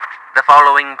The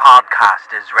following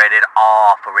podcast is rated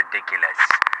R for ridiculous.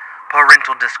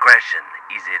 Parental discretion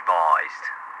is advised.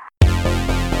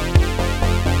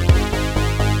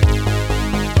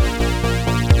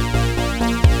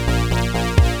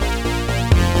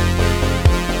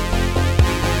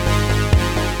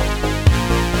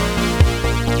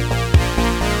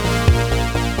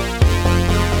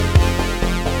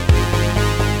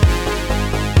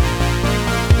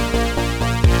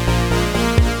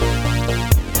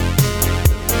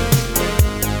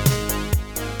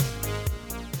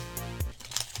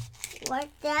 What's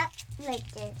that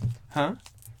like this? Huh?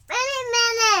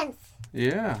 Melons!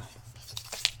 Yeah.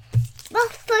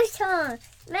 What's first one?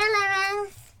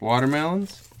 Melons!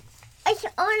 Watermelons? It's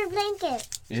on a blanket.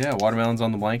 Yeah, watermelons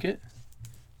on the blanket?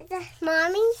 Is that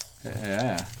mommy's?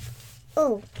 Yeah.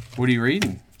 Oh, What are you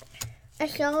reading? a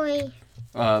story,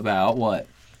 About what?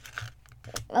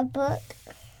 a book.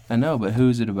 I know, but who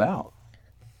is it about?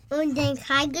 On the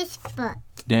tiger's book.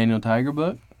 Daniel Tiger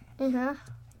book? Uh-huh.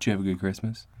 Did you have a good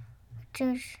Christmas?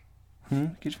 Just,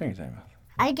 Get your fingers out of your mouth.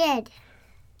 I did.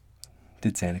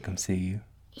 Did Santa come see you?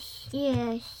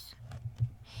 Yes.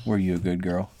 Were you a good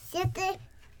girl? Sister,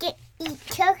 eat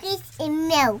cookies and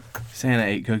milk. Santa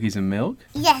ate cookies and milk?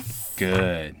 Yes.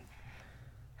 Good.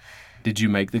 Did you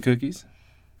make the cookies?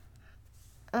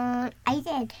 I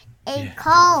did. It's Yeah.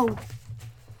 cold.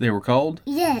 They were cold?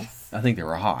 Yes. I think they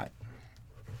were hot.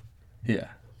 Yeah.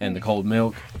 And the cold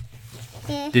milk?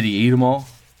 Yes. Did he eat them all?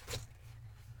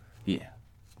 Yeah.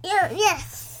 Yeah,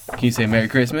 yes. Can you say Merry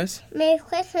Christmas? Merry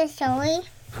Christmas, Zoe.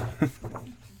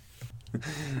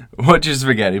 What's your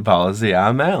spaghetti policy?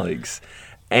 I'm Alex.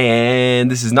 And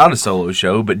this is not a solo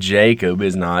show, but Jacob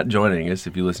is not joining us.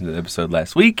 If you listened to the episode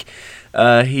last week,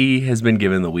 he has been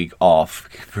given the week off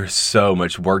for so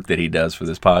much work that he does for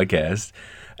this podcast.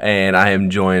 And I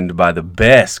am joined by the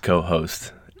best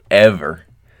co-host ever,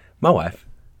 my wife,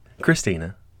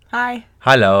 Christina. Hi.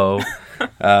 Hello.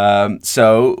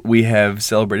 So we have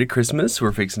celebrated Christmas.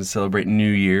 We're fixing to celebrate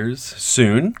New Year's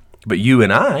soon. But you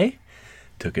and I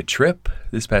took a trip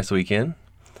this past weekend.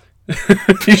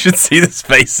 You should see this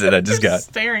face that I just got.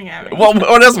 Staring at me. Well,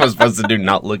 what else am I supposed to do?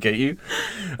 Not look at you?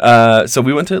 So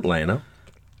we went to Atlanta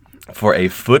for a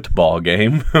football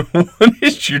game. What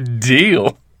is your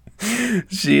deal?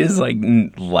 She is like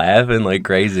laughing like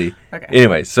crazy. Okay.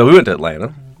 Anyway, so we went to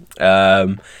Atlanta.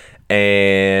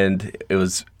 And it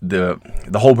was the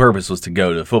whole purpose was to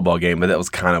go to a football game, but that was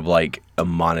kind of like a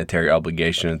monetary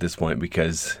obligation at this point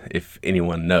because if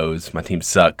anyone knows, my team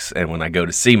sucks, and when I go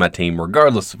to see my team,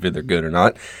 regardless of if they're good or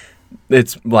not,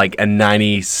 it's like a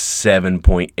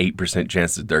 97.8%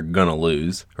 chance that they're gonna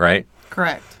lose, right?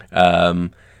 Correct.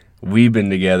 We've been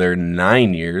together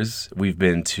 9 years. We've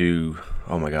been to,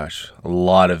 oh my gosh, a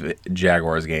lot of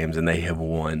Jaguars games, and they have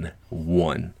won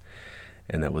one.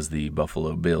 And that was the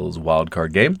Buffalo Bills wild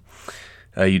card game.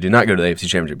 You did not go to the AFC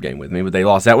Championship game with me, but they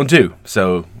lost that one too.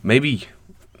 So maybe,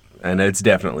 I know it's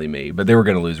definitely me, but they were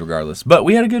going to lose regardless. But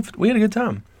we had a good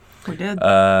time. We did.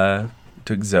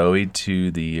 Took Zoe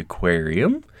to the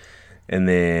aquarium, and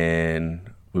then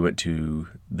we went to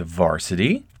the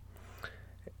Varsity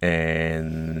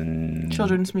and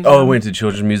Children's Museum. Oh, we went to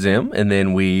Children's Museum, and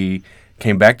then we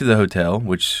came back to the hotel,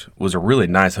 which was a really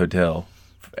nice hotel.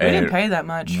 We didn't pay that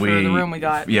much for the room we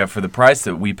got. Yeah, for the price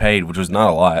that we paid, which was not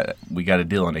a lot, we got a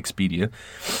deal on Expedia.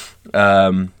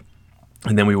 And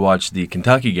then we watched the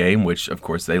Kentucky game, which, of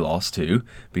course, they lost too,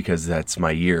 because that's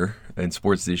my year in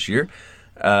sports this year.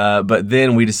 But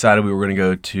then we decided we were going to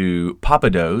go to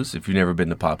Pappadeaux's. If you've never been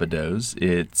to Pappadeaux's,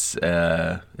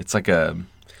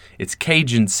 it's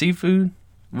Cajun seafood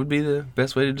would be the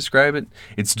best way to describe it.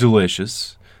 It's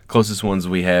delicious. Closest ones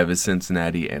we have is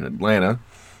Cincinnati and Atlanta.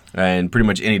 And pretty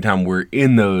much anytime we're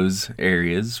in those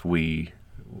areas, we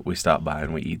stop by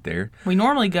and we eat there. We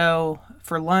normally go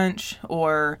for lunch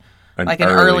or An like an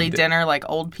early dinner like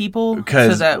old people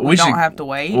so that we don't have to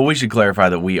wait. Well, we should clarify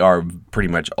that we are pretty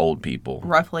much old people.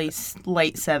 Roughly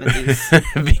late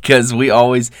 70s. Because we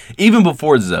always, even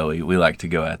before Zoe, we like to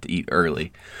go out to eat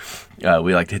early.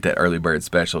 We like to hit that early bird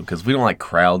special because we don't like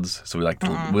crowds, so we like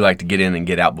to get in and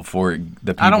get out before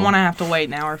the people. I don't want to have to wait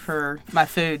an hour for my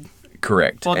food.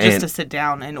 Correct. Well, just to sit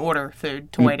down and order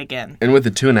food to wait again. And with a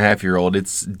 2.5-year-old,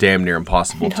 it's damn near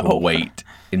impossible to wait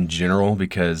in general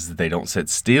because they don't sit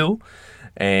still,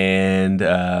 and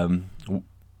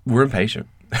we're impatient.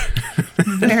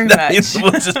 Very much.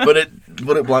 We'll just put it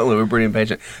bluntly. We're pretty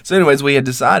impatient. So, anyways, we had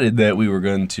decided that we were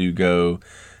going to go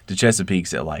to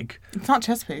Chesapeake's at like. It's not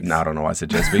Chesapeake's. No, I don't know why I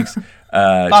said Chesapeake's.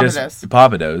 Pappadeaux's.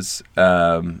 Pappadeaux's.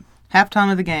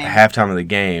 Halftime of the game. Halftime of the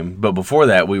game. But before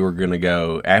that, we were going to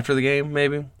go after the game,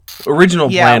 maybe? original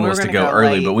plan was to go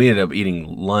early, late. But we ended up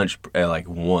eating lunch at like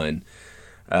 1.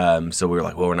 So we were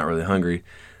like, well, we're not really hungry.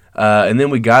 And then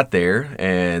we got there,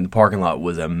 and the parking lot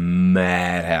was a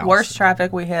madhouse. Worst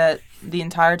traffic we hit the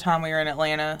entire time we were in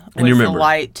Atlanta was the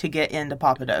light to get into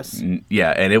Pappadeaux.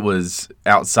 Yeah, and it was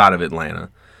outside of Atlanta,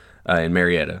 in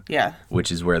Marietta. Yeah.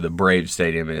 Which is where the Braves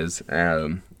Stadium is.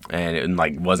 And it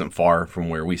like wasn't far from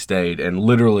where we stayed. And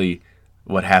literally,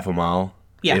 half a mile?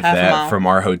 Yeah, half a mile. From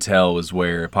our hotel was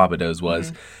where Pappadeaux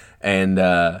was. Mm-hmm.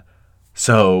 And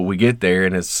so we get there,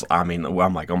 and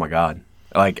I'm like, oh my God.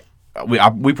 Like,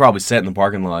 we probably sat in the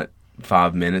parking lot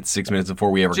 6 minutes before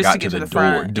we ever got to the door.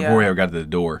 Front, before we ever got to the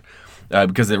door.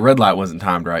 Because the red light wasn't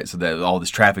timed right, so that all this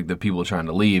traffic that people were trying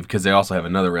to leave, because they also have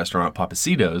another restaurant,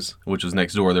 Pappasito's, which was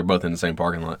next door. They're both in the same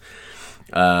parking lot.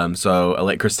 So I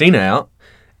let Christina out,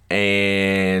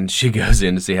 and she goes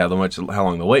in to see how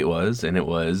long the wait was, and it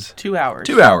was 2 hours.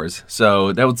 2 hours.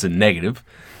 So that was a negative.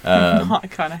 Not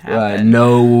gonna happen.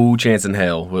 No chance in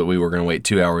hell we were going to wait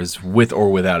 2 hours with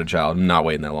or without a child. I'm not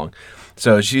waiting that long.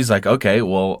 So she's like, okay,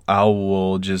 well, I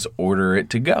will just order it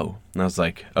to go. And I was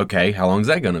like, okay, how long is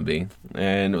that going to be?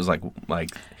 And it was like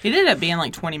it ended up being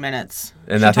like 20 minutes.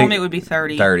 And she told me it would be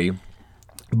 30. 30.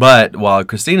 But while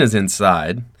Christina's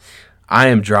inside, I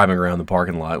am driving around the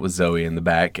parking lot with Zoe in the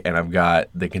back, and I've got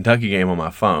the Kentucky game on my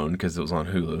phone because it was on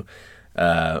Hulu,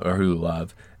 or Hulu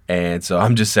Live. And so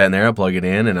I'm just sitting there, I plug it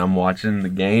in, and I'm watching the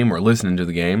game or listening to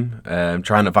the game. I'm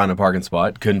trying to find a parking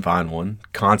spot. Couldn't find one.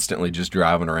 Constantly just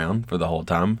driving around for the whole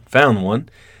time. Found one.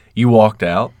 You walked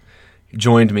out.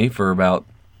 Joined me for about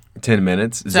 10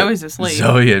 minutes. Zoe's asleep.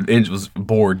 Zoe was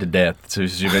bored to death, so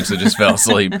she eventually just fell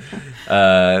asleep.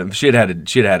 She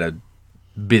had a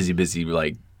busy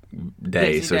like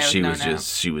day, so she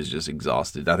was just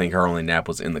exhausted. I think her only nap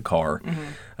was in the car.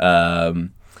 Mm-hmm.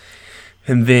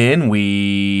 And then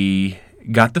we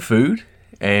got the food,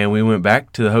 and we went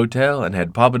back to the hotel and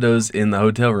had Pappadeaux in the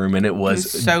hotel room, and it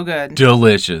was so good.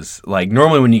 Delicious. Like,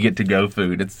 normally when you get to-go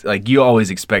food, it's like you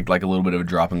always expect like a little bit of a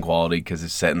drop in quality because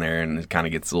it's sitting there and it kind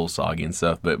of gets a little soggy and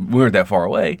stuff, but we weren't that far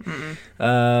away.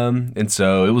 And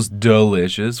so it was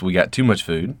delicious. We got too much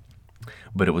food,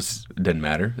 but it didn't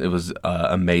matter. It was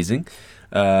amazing.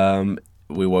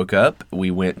 We woke up. We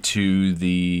went to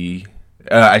the...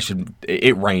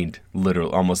 it rained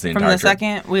literally almost the entire trip. From the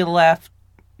second we left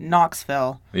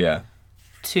Knoxville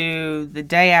to the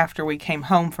day after we came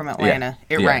home from Atlanta,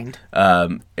 it rained.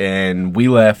 And we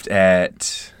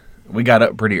we got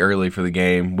up pretty early for the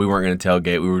game. We weren't going to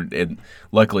tailgate.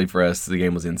 Luckily for us, the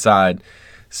game was inside.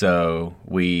 So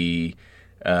we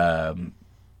got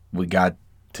to the stadium.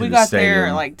 We got there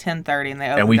at like 10:30 and they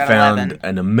opened and we at found 11.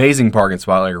 An amazing parking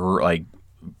spot like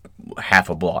half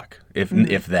a block, if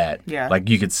that. Yeah. Like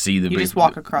you could see you just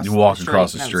walk across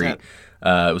the street.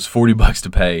 It was $40 to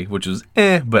pay, which was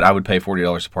but I would pay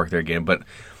 $40 to park there again. But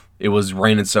it was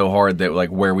raining so hard that like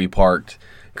where we parked,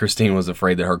 Christine was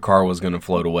afraid that her car was going to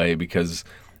float away because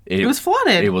it was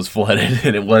flooded. It was flooded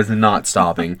and it was not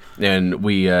stopping. And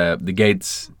we the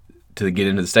gates to get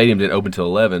into the stadium didn't open till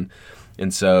 11,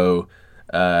 and so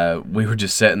we were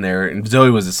just sitting there, and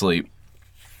Zoe was asleep,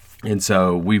 and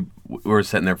so we were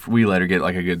sitting there. We let her get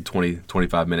like a good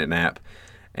 20-25 minute nap,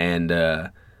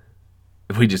 and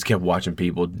we just kept watching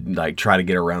people like try to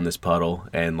get around this puddle,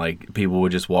 and like people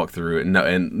would just walk through it,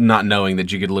 and not knowing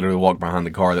that you could literally walk behind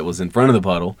the car that was in front of the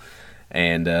puddle.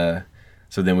 And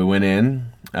so then we went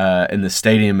in, and the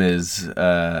stadium is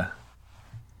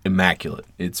immaculate.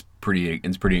 It's pretty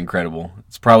incredible.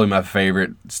 It's probably my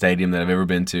favorite stadium that I've ever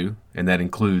been to, and that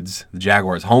includes the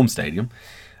Jaguars' home stadium.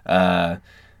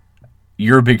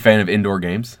 You're a big fan of indoor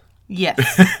games?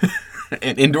 Yes.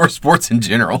 And indoor sports in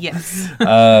general? Yes.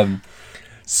 But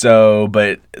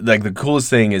like the coolest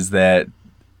thing is that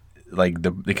like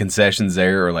the concessions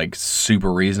there are like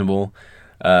super reasonable,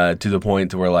 to the point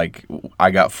to where like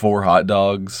I got 4 hot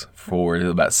dogs for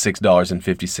about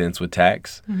 $6.50 with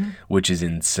tax, which is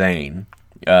insane.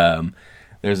 The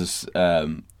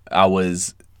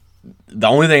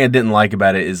only thing I didn't like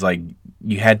about it is like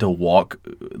you had to walk,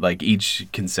 like each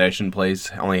concession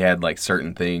place only had like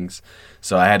certain things.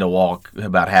 So I had to walk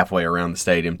about halfway around the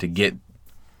stadium to get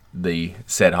the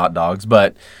said hot dogs.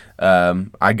 But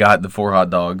I got the 4 hot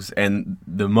dogs, and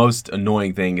the most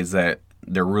annoying thing is that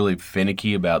they're really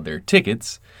finicky about their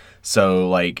tickets. So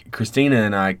like Christina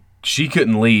and I, she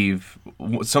couldn't leave.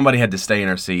 Somebody had to stay in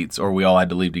our seats, or we all had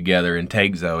to leave together and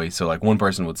take Zoe. So like one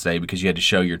person would stay because you had to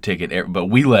show your ticket. But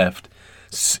we left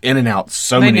in and out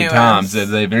so many times that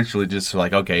they eventually just were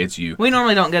like, okay, it's you. We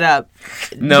normally don't get up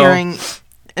during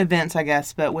events, I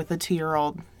guess, but with a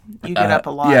 2-year-old, You get up a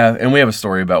lot. Yeah, and we have a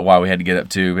story about why we had to get up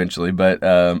too eventually. But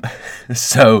but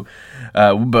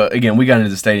again, we got into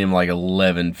the stadium like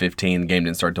 11:15. The game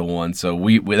didn't start till 1, so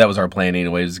we that was our plan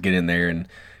anyway, was to get in there and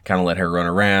kind of let her run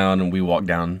around. And we walked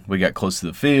down. We got close to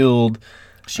the field.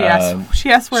 She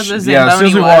asked where the Zamboni was. Yeah, as soon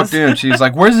as we walked in, she's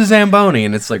like, "Where's the Zamboni?"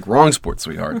 And it's like, wrong sport,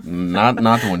 sweetheart. Not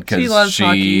the one, because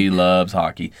she loves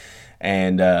hockey.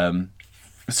 And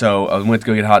so I went to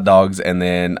go get hot dogs, and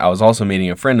then I was also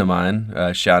meeting a friend of mine.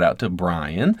 Shout out to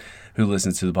Brian, who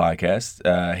listens to the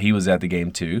podcast. He was at the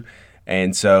game too.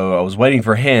 And so I was waiting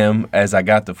for him as I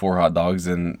got the 4 hot dogs,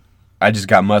 and I just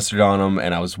got mustard on them,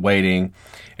 and I was waiting.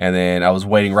 And then I was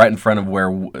waiting right in front of where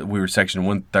we were, section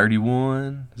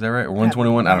 131. Is that right? Or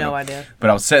 121? I don't know. No idea. But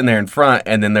I was sitting there in front,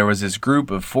 and then there was this group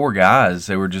of 4 guys.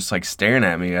 They were just like staring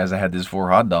at me as I had these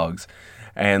 4 hot dogs.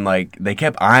 And like they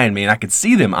kept eyeing me, and I could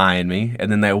see them eyeing me.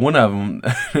 And then one of them,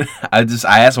 I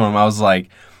asked one of them, I was like,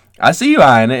 "I see you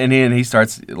eyeing it," and he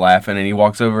starts laughing, and he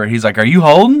walks over, and he's like, "Are you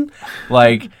holding?"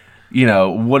 Like, you know,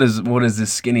 what is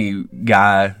this skinny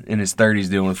guy in his 30s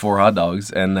doing with 4 hot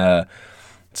dogs? And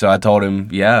so I told him,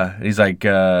 yeah. He's like,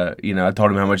 I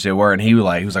told him how much they were, and he was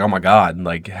like, "Oh my God,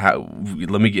 like, how?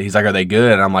 Let me get." He's like, "Are they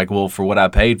good?" And I'm like, "Well, for what I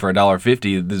paid for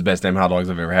 $1.50, this is the best damn hot dogs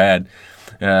I've ever had."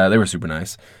 They were super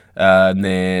nice. And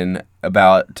then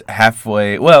about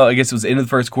halfway, well, I guess it was the end of the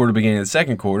first quarter, beginning of the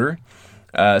second quarter,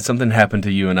 something happened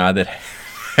to you and I that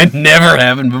had never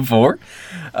happened before.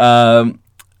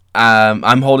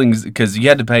 I'm holding, because you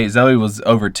had to pay. Zoe was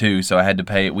over 2, so I had to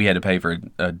pay. We had to pay for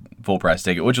a full price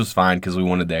ticket, which was fine because we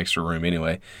wanted the extra room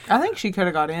anyway. I think she could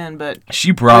have got in, but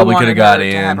she probably could have got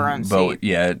in. Have her own seat.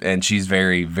 Yeah, and she's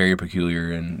very, very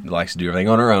peculiar and likes to do everything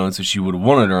on her own, so she would have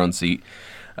wanted her own seat.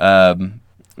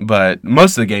 But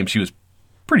most of the game she was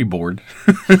pretty bored,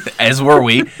 as were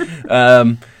we.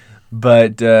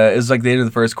 But it was like the end of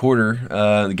the first quarter.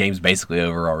 The game's basically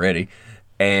over already.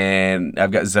 And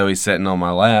I've got Zoe sitting on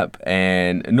my lap,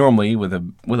 and normally with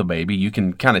a baby, you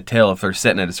can kind of tell if they're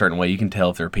sitting at a certain way. You can tell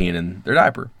if they're peeing in their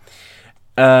diaper.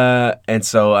 And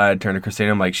so I turned to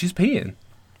Christina. I'm like, "She's peeing.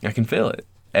 I can feel it."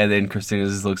 And then Christina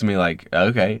just looks at me like,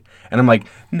 "Okay." And I'm like,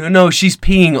 No, she's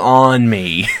peeing on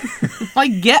me."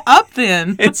 Like, get up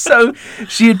then. And so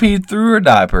she had peed through her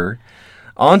diaper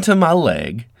onto my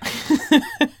leg.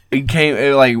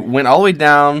 It went all the way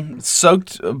down,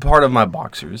 soaked part of my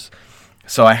boxers.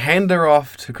 So I hand her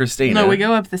off to Christina. No, we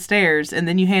go up the stairs, and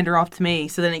then you hand her off to me,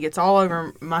 so then it gets all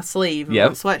over my sleeve of my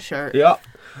sweatshirt. Yep.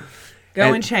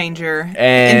 Go and change her.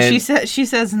 And she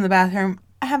says in the bathroom,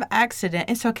 "I have an accident.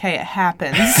 It's okay. It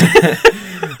happens."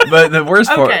 But the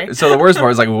worst part, so the worst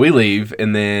part is like when we leave,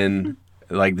 and then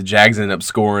like the Jags end up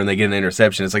scoring, they get an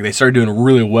interception. It's like they started doing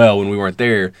really well when we weren't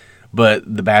there.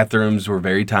 But the bathrooms were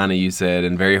very tiny, you said,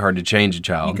 and very hard to change a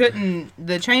child. You couldn't.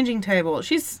 The changing table,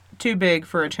 she's too big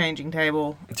for a changing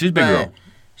table. She's a big girl.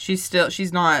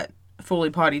 She's not fully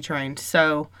potty trained,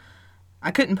 so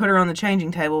I couldn't put her on the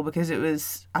changing table because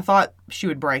I thought she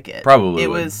would break it. Probably. It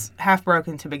was half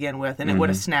broken to begin with, and it would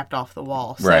have snapped off the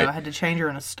wall. So right. I had to change her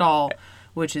in a stall,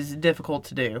 which is difficult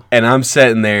to do. And I'm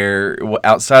sitting there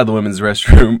outside the women's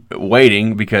restroom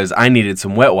waiting because I needed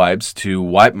some wet wipes to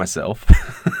wipe myself.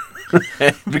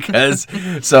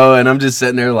 And I'm just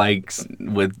sitting there like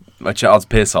with my child's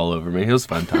piss all over me. It was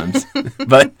fun times,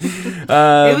 but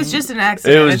it was just an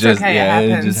accident. It was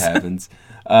okay. It just happens.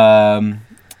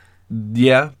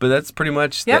 Yeah, but that's pretty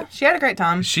much. Yeah, she had a great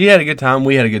time. She had a good time.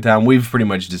 We had a good time. We've pretty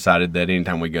much decided that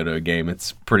anytime we go to a game,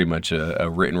 it's pretty much a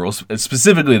written rule.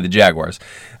 Specifically, the Jaguars,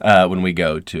 when we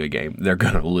go to a game, they're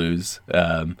gonna lose.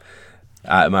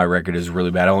 My record is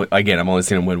really bad. I've only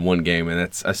seen them win one game, and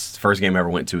that's the first game I ever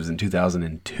went to was in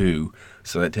 2002.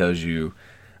 So that tells you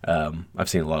I've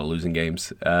seen a lot of losing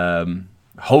games.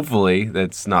 Hopefully,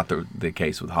 that's not the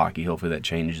case with hockey. Hopefully, that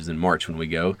changes in March when we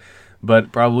go,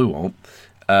 but probably won't.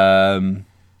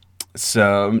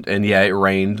 It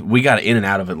rained. We got in and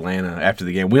out of Atlanta after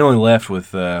the game. We only left with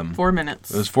 4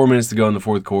 minutes. It was 4 minutes to go in the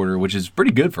fourth quarter, which is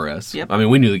pretty good for us. Yep. I mean,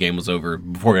 we knew the game was over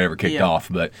before it ever kicked off,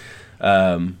 but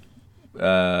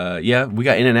we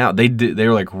got in and out. They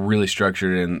were like really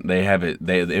structured, and they have it.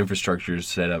 The infrastructure is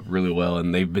set up really well,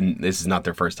 and this is not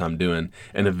their first time doing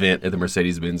an event at the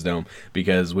Mercedes-Benz Dome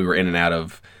because we were in and out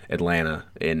of Atlanta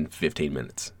in 15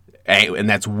 minutes. And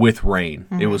that's with rain.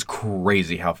 Mm-hmm. It was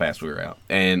crazy how fast we were out.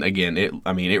 And again,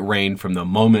 it rained from the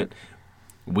moment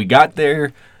we got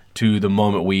there to the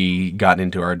moment we got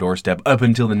into our doorstep up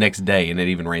until the next day, and it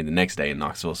even rained the next day in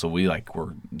Knoxville. So we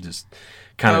were just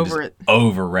kind of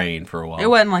over rain for a while. It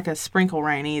wasn't like a sprinkle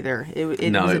rain either. It was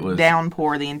a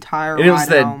downpour the entire ride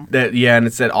home. And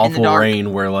it's that awful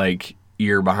rain where like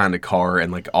you're behind a car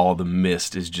and like all the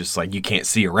mist is just like you can't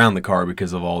see around the car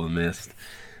because of all the mist.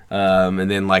 And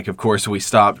then like of course we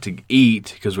stopped to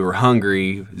eat because we were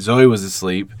hungry. Zoe was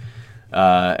asleep,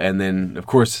 and then of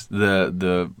course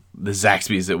the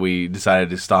Zaxby's that we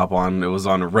decided to stop on, it was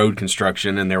on a road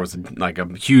construction, and there was like a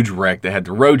huge wreck that had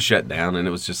the road shut down, and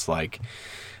it was just like,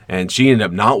 and she ended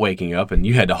up not waking up, and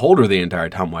you had to hold her the entire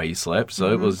time while you slept.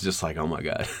 So it was just like, oh my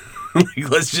god, like,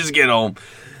 let's just get home.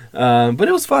 But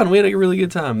it was fun. We had a really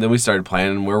good time. Then we started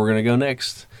planning where we're gonna go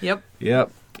next. Yep.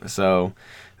 So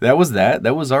that was that.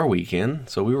 That was our weekend.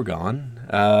 So we were gone.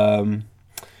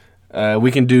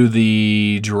 We can do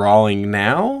the drawing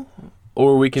now,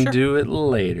 or we can do it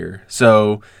later.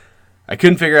 So I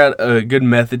couldn't figure out a good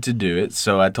method to do it.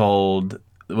 So I told,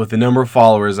 with the number of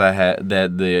followers I had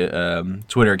that the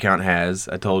Twitter account has,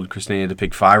 I told Christina to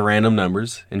pick 5 random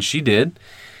numbers, and she did.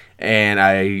 And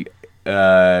I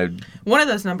one of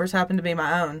those numbers happened to be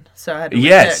my own, so I had to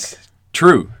yes, recheck.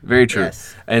 True, very true.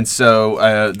 Yes. And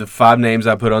so the 5 names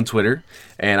I put on Twitter,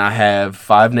 and I have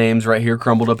 5 names right here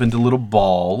crumbled up into little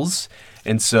balls.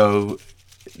 And so,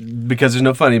 because there's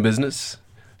no funny business,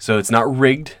 so it's not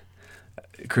rigged,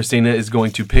 Christina is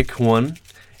going to pick one,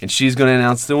 and she's going to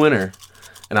announce the winner.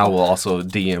 And I will also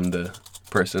DM the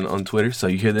person on Twitter. So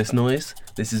you hear this noise?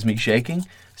 This is me shaking.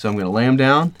 So I'm going to lay them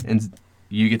down, and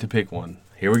you get to pick one.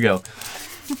 Here we go.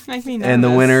 Make me And the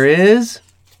nervous. winner is...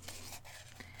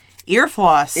 Ear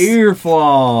floss. Ear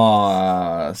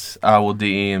Floss. I will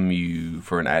DM you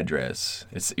for an address.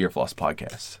 It's Ear Floss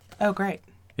Podcast. Oh, great.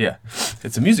 Yeah.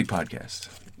 It's a music podcast.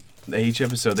 Each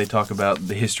episode they talk about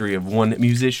the history of one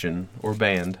musician or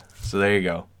band. So there you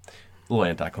go. A little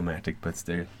anticlimactic, but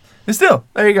still,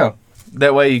 there you go.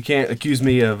 That way you can't accuse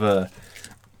me of,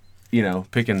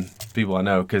 picking people I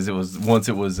know, because it was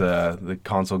the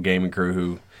console gaming crew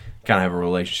who kind of have a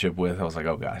relationship with. I was like,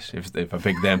 oh gosh, if I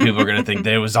pick them, people are going to think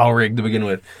that it was all rigged to begin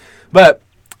with. But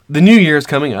the new year is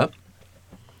coming up,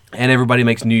 and everybody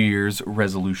makes New Year's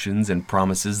resolutions and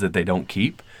promises that they don't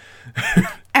keep.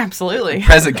 Absolutely.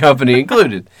 Present company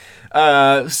included.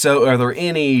 So are there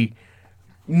any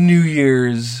New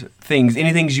Year's things,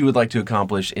 any things you would like to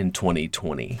accomplish in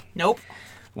 2020? Nope.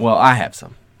 Well, I have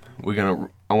some.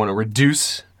 I want to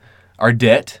reduce our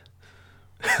debt.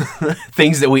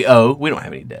 Things that we owe. We don't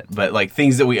have any debt, but like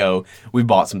things that we owe. We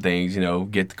bought some things,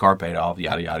 get the car paid off,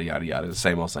 yada, yada, yada, yada.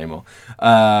 Same old, same old.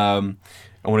 I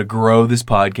want to grow this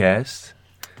podcast.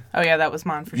 Oh, yeah, that was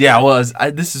mine for sure. Yeah, it was.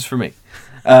 This is for me.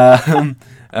 I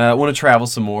want to travel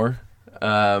some more.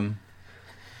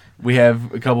 We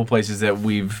have a couple places that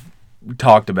we've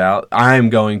talked about. I'm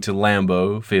going to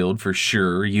Lambeau Field for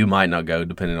sure. You might not go,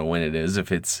 depending on when it is.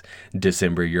 If it's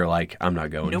December, you're like, I'm not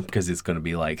going because it's going to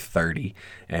be like 30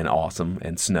 and awesome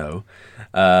and snow.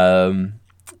 We're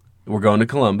going to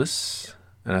Columbus,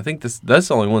 and I think that's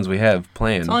the only ones we have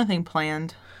planned. It's the only thing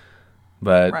planned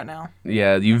but right now.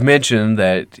 Yeah, you've mentioned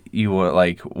that you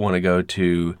want to go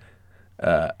to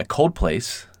a cold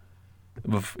place.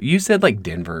 You said like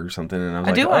Denver or something, and I was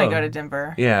I like, do want to go to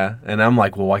Denver. Yeah, and I'm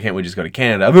like, well, why can't we just go to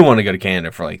Canada? I've been wanting to go to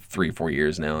Canada for like 3 or 4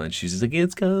 years now, and she's just like,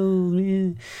 it's cold,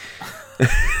 man.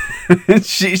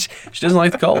 she doesn't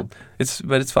like the cold.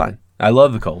 But it's fine. I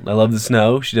love the cold. I love the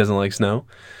snow. She doesn't like snow.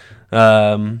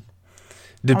 I want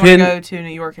to go to New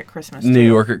York at Christmas. New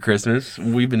York at Christmas.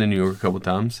 We've been to New York a couple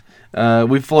times.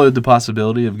 We've floated the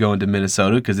possibility of going to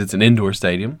Minnesota because it's an indoor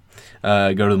stadium.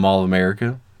 Go to the Mall of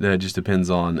America. That just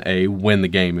depends on when the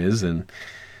game is and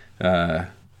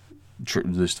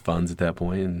just funds at that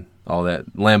point and all that.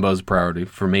 Lambeau's a priority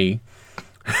for me.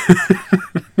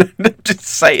 Just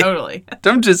say it. Totally.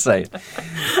 I'm just saying.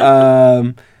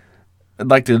 I'd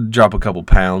like to drop a couple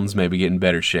pounds, maybe get in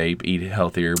better shape, eat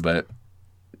healthier, but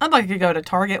I'd like to go to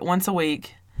Target once a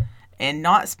week and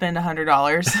not spend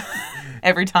 $100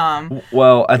 every time.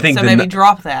 Well, I think so maybe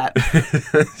drop that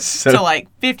so, to like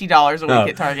 $50 a week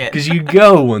at Target. Because you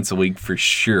go once a week for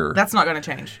sure. That's not going to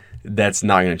change. That's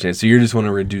not going to change. So you just want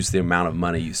to reduce the amount of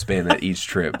money you spend at each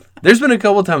trip. There's been a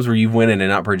couple of times where you've went in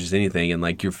and not purchased anything, and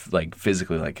like you're like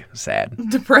physically like sad,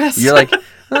 Depressed. You're like,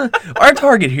 our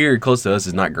Target here close to us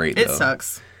is not great. It though.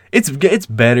 sucks. It's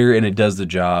better and it does the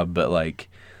job, but like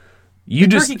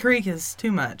Turkey Creek is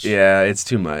too much. Yeah, it's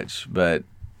too much. But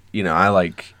you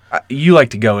like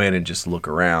to go in and just look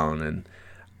around, and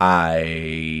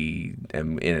I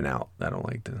am in and out. I don't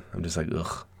like to. I'm just like,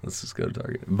 ugh, let's just go to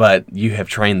Target. But you have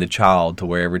trained the child to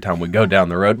where every time we go down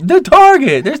the road, there's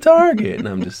Target, and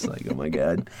I'm just like, oh my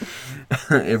god.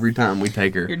 Every time we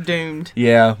take her, You're doomed.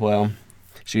 Yeah, well,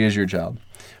 she is your child.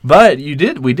 But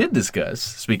we did discuss,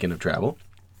 speaking of travel,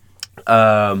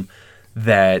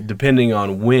 that depending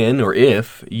on when or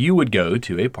if you would go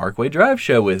to a Parkway Drive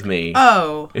show with me.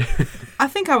 Oh, I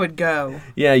think I would go.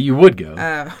 Yeah, you would go.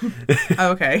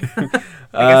 Okay. I guess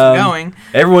I'm going.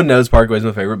 Everyone knows Parkway's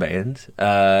my favorite band.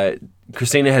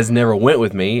 Christina has never went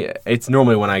with me. It's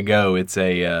normally when I go, it's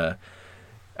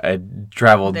I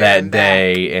traveled There that and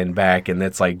day and back, and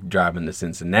that's like driving to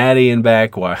Cincinnati and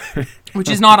back, Which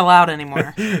is not allowed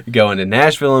anymore. going to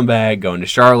Nashville and back, going to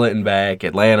Charlotte and back,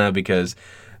 Atlanta, because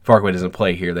Parkway doesn't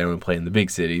play here. They only play in the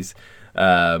big cities.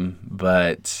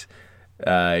 But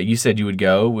you said you would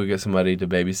go. We'll get somebody to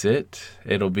babysit.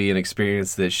 It'll be an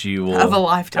experience that she will... Of a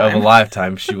lifetime. Of a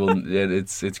lifetime. She will...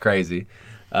 It's crazy.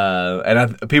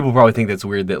 People probably think that's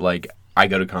weird that, like, I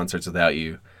go to concerts without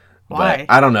you. Why? But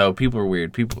I don't know. People are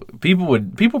weird.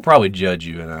 People probably judge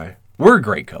you and I. We're a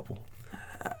great couple.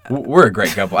 We're a great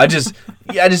couple. I just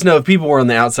know if people were on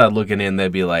the outside looking in,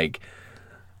 they'd be like,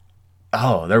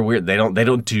 "Oh, they're weird. They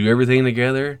don't do everything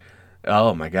together.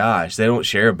 Oh my gosh, they don't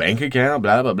share a bank account.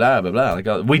 Blah blah blah blah blah." Like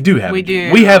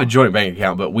we have a joint bank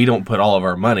account, but we don't put all of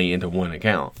our money into one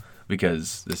account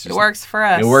because it works for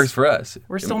us. It works for us.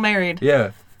 We're still married.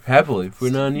 Yeah, happily for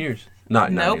 9 years.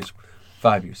 Not 9 years.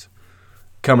 5 years.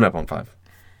 Coming up on 5.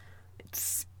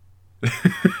 It's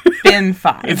been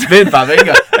 5. It's been 5.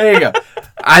 There you go.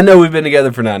 I know we've been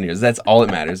together for 9 years. That's all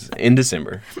that matters. In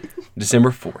December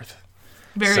 4th.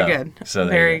 Very good. So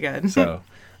very good. So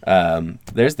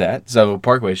there's that. So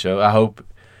Parkway show. I hope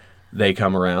they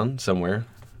come around somewhere.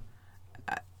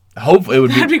 Hope it would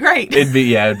be. That'd be great. It'd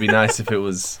be nice if it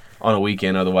was on a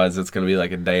weekend. Otherwise, it's going to be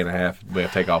like a day and a half. We have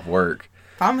to take off work.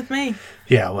 Fine with me.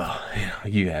 Yeah, well,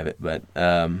 you have it, but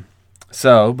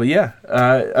but yeah,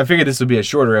 I figured this would be a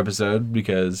shorter episode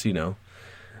because you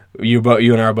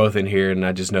and I are both in here, and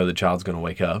I just know the child's going to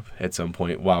wake up at some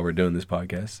point while we're doing this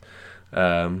podcast.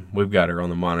 We've got her on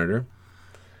the monitor.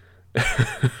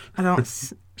 I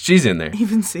don't. She's in there.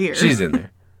 Even see her. She's in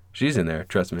there. She's in there.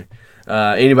 Trust me.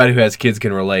 Anybody who has kids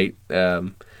can relate.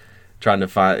 Trying to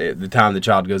find the time the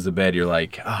child goes to bed, you're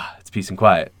like, it's peace and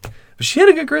quiet. But she had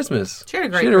a good Christmas. She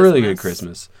had a really good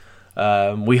Christmas.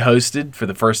 We hosted for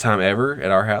the first time ever at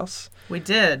our house. We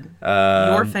did.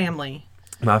 Your family.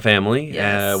 My family.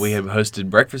 Yes. We have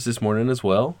hosted breakfast this morning as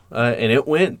well. And it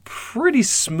went pretty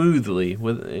smoothly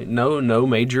with no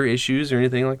major issues or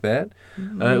anything like that.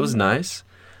 Mm-hmm. It was nice.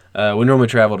 We normally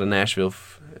travel to Nashville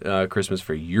Christmas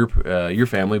for your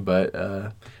family,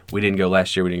 but we didn't go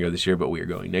last year. We didn't go this year, but we are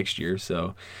going next year.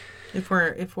 So if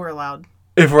we're allowed.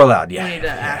 If we're allowed, yeah. We need to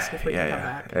ask if we can come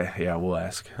back. Yeah, we'll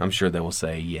ask. I'm sure they will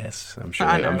say yes. I'm sure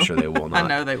they will not. I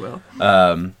know they will.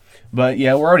 But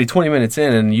yeah, we're already 20 minutes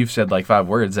in, and you've said like 5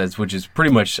 words, which is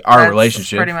pretty much our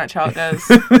relationship. Pretty much how it goes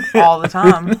all the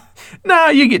time. Nah,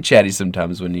 you get chatty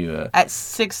sometimes when you... At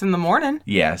 6 a.m.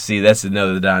 Yeah, see, that's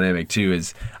another dynamic too,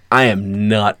 is I am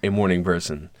not a morning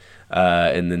person.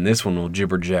 And then this one will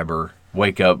jibber jabber,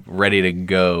 wake up, ready to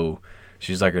go.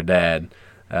 She's like her dad.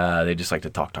 They just like to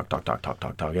talk.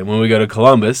 And when we go to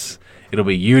Columbus, it'll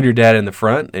be you and your dad in the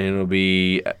front, and it'll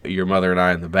be your mother and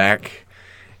I in the back.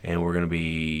 And we're going to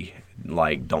be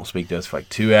like, don't speak to us for like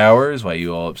 2 hours while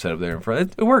you all upset up there in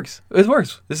front. It works. It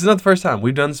works. This is not the first time.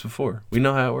 We've done this before. We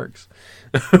know how it works.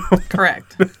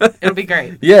 Correct. It'll be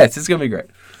great. Yes, it's going to be great.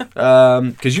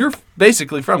 Because you're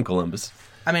basically from Columbus.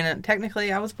 I mean,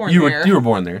 technically, I was born there. You were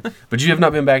born there. But you have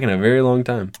not been back in a very long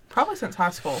time. Probably since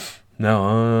high school.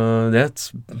 No,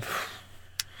 that's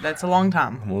a long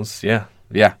time. Almost, yeah.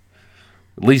 At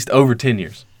least over 10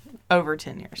 years. Over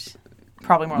 10 years.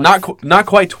 Probably more. Not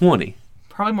quite 20.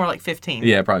 Probably more like 15.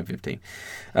 Yeah, probably 15.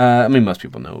 I mean, most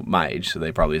people know my age, so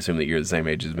they probably assume that you're the same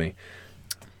age as me.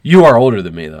 You are older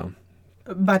than me, though.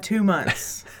 By 2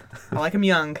 months. I like them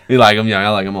young. You like them young. I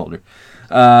like them older.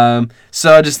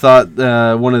 So I just thought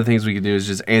one of the things we could do is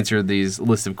just answer these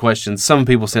list of questions. Some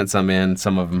people sent some in.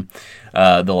 Some of them,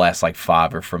 the last like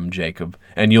 5 are from Jacob.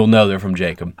 And you'll know they're from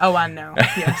Jacob. Oh, I know.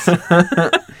 Yes.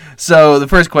 So the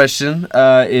first question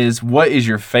is, what is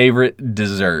your favorite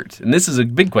dessert? And this is a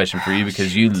big question for you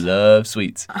because you love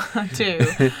sweets. I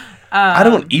do. I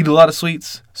don't eat a lot of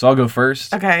sweets, so I'll go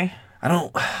first. Okay. I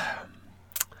don't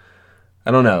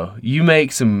know. You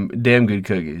make some damn good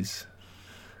cookies.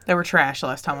 They were trash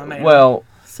last time I made them. Well,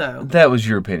 so that was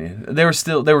your opinion. They were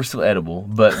still edible,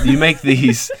 but you make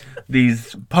these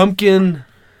pumpkin.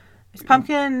 It's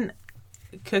pumpkin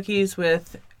cookies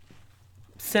with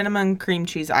cinnamon cream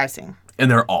cheese icing, and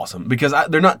they're awesome because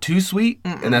they're not too sweet,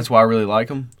 and that's why I really like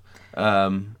them.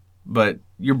 But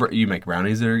you make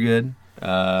brownies that are good,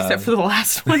 except for the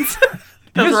last ones.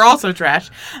 Those were also trash.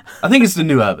 I think it's the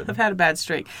new oven. I've had a bad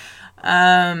streak.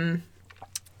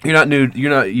 You're not new.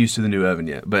 You're not used to the new oven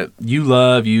yet, but you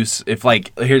love use. If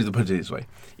like, here's the put it this way: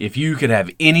 if you could have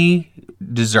any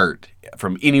dessert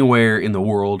from anywhere in the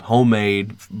world,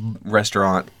 homemade,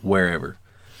 restaurant, wherever,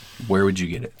 where would you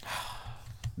get it?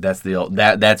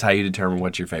 That's how you determine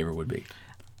what your favorite would be.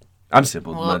 I'm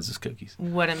simple. Mine's just cookies.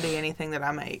 Wouldn't be anything that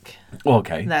I make. Well,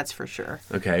 okay. That's for sure.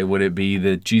 Okay. Would it be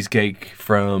the cheesecake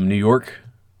from New York?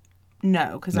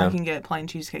 No, because No. I can get plain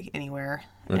cheesecake anywhere.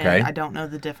 Okay. And I don't know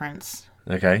the difference,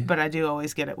 Okay. but I do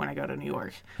always get it when I go to New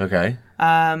York. Okay.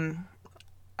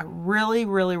 I really,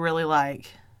 really, really like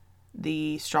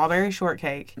the strawberry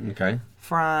shortcake Okay.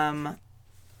 from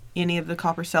any of the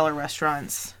Copper Cellar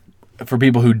restaurants. For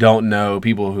people who don't know,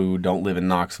 people who don't live in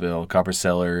Knoxville, Copper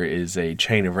Cellar is a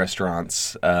chain of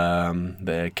restaurants.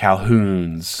 The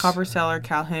Calhoun's. Copper Cellar,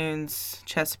 Calhoun's,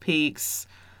 Chesapeake's,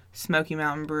 Smoky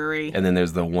Mountain Brewery, And then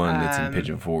there's the one that's in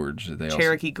Pigeon Forge. That they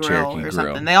Cherokee Grill or Grill.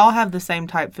 something. They all have the same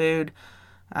type food.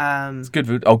 It's good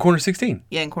food. Oh, Corner 16.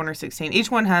 Yeah, in Corner 16.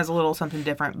 Each one has a little something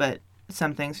different, but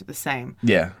some things are the same.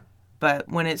 Yeah. But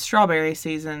when it's strawberry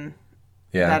season,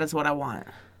 Yeah. that is what I want.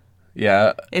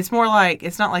 Yeah. It's more like,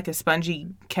 it's not like a spongy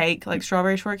cake like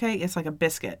strawberry shortcake. It's like a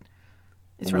biscuit.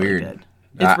 It's really Weird. good.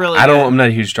 It's really I good. I'm not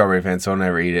a huge strawberry fan, so I'll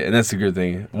never eat it. And that's the good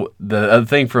thing. The other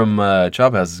thing from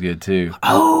Chop House is good, too.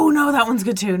 Oh, no, that one's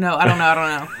good too. No, I don't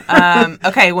know.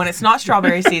 Okay, when it's not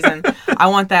strawberry season, I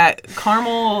want that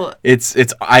caramel. It's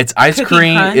ice Cookie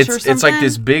cream. Crunch or It's like something?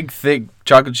 this big, thick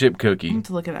chocolate chip I cookie have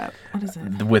to look it up. What is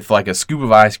it? with like a scoop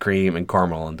of ice cream and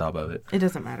caramel on top of it. It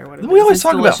doesn't matter what it is. We always It's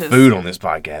talk delicious. about food on this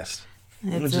podcast.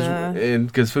 It's,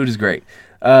 Because food is great.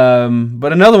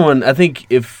 But another one, I think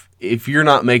if you're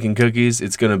not making cookies,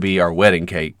 it's going to be our wedding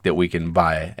cake that we can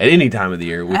buy at any time of the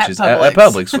year, which At is Publix. at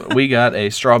Publix. We got a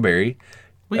strawberry.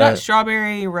 we got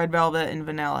strawberry, red velvet, and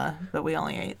vanilla, but we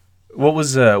only ate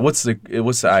What's the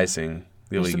icing?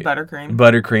 that just we the get? buttercream.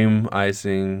 Buttercream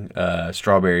icing,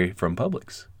 strawberry from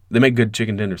Publix. They make good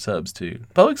chicken tender subs too.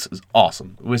 Publix is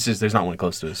awesome. Which is there's not one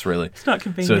close to us really. It's not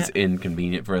convenient. So it's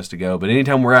inconvenient for us to go. But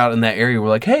anytime we're out in that area, we're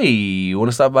like, hey, you want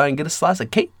to stop by and get a slice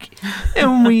of cake?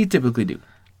 And we typically do.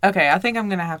 Okay, I think I'm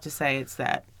going to have to say it's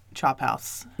that Chop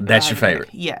House. That's I your had to favorite?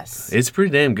 pick. Yes. It's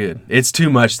pretty damn good. It's too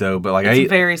much though, but like I It's eat.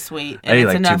 very sweet, I and ate it's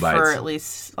like 2 enough for bites. at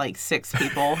least like 6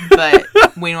 people. But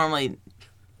we normally,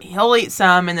 he'll eat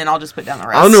some, and then I'll just put down the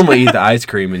rest. I'll normally eat the ice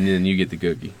cream and then you get the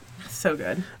cookie. So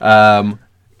good.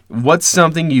 What's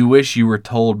something you wish you were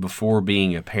told before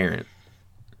being a parent?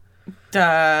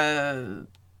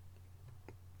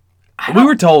 We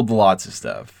were told lots of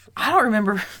stuff. I don't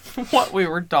remember what we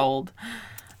were told.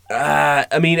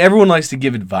 I mean, everyone likes to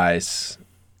give advice,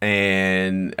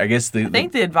 and I guess I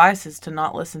think the advice is to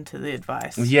not listen to the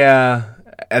advice. yeah,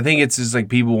 I think it's just like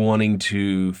people wanting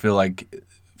to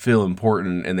feel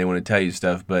important, and they want to tell you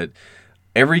stuff. But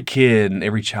every kid and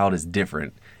every child is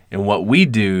different, and what we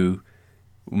do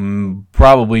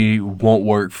probably won't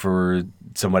work for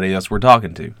somebody else we're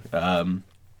talking to.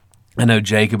 I know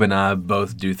Jacob and I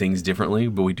both do things differently,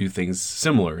 but we do things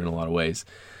similar in a lot of ways.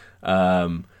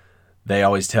 They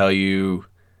always tell you,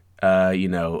 oh,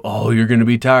 you're going to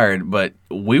be tired. But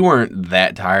we weren't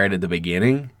that tired at the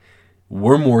beginning.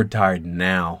 We're more tired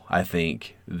now, I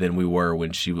think, than we were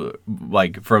when she was,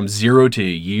 like, from 0 to a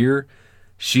year,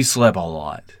 she slept a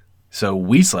lot. So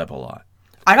we slept a lot.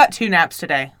 I got 2 naps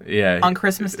today. Yeah. On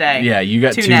Christmas Day. Yeah, you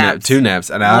got 2 2 naps. 2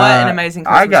 naps. And What an amazing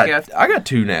Christmas gift. I got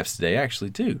 2 naps today, actually,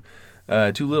 too.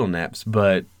 2 little naps.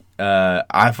 But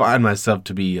I find myself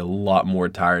to be a lot more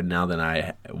tired now than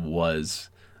I was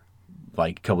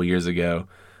like a couple years ago.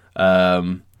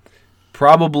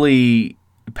 Probably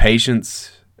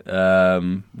patience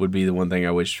would be the one thing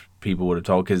I wish people would have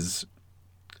told, because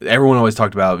everyone always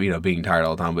talked about, being tired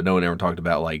all the time, but no one ever talked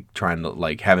about like trying to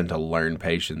like having to learn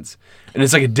patience. And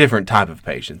it's like a different type of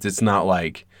patience. It's not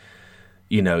like,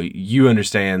 you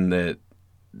understand that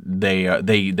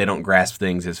they don't grasp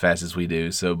things as fast as we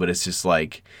do. So, but it's just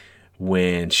like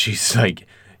when she's like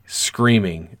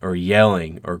screaming or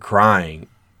yelling or crying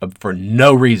for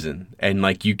no reason, and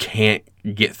like you can't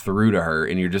get through to her,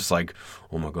 and you're just like,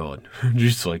 oh my God,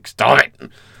 just like stop it.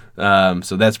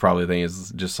 So that's probably the thing,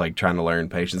 is just like trying to learn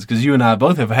patience, because you and I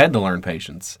both have had to learn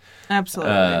patience.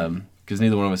 Absolutely. Because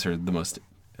neither one of us are the most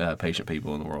patient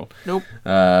people in the world. Nope.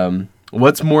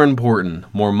 What's more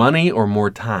important, more money or more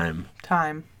time?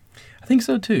 Time. I think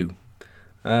so too.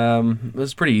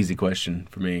 That's a pretty easy question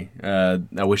for me. I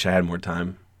wish I had more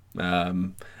time.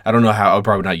 I don't know how. I'll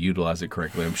probably not utilize it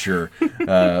correctly, I'm sure.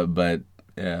 But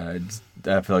I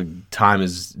feel like time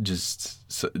is just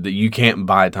that you can't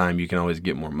buy time. You can always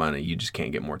get more money. You just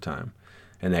can't get more time,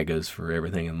 and that goes for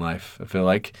everything in life, I feel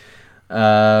like.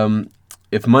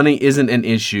 if money isn't an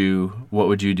issue, what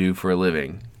would you do for a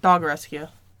living? Dog rescue.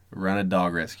 Run a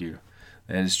dog rescue.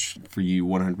 That is for you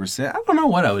 100%. I don't know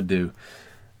what I would do.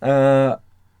 I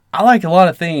like a lot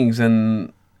of things,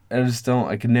 and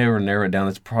I could never narrow it down.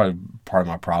 That's probably part of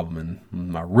my problem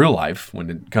in my real life when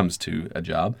it comes to a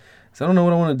job. So I don't know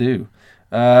what I want to do.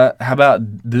 How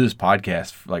about do this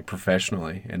podcast like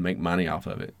professionally and make money off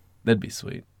of it? That'd be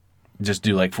sweet. Just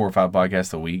do like 4 or 5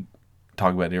 podcasts a week,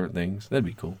 talk about different things. That'd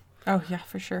be cool. Oh yeah,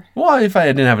 for sure. Well, if I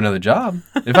didn't have another job,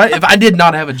 if I did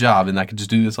not have a job and I could just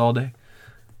do this all day,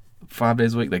 5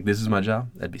 days a week, like this is my job,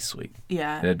 that'd be sweet.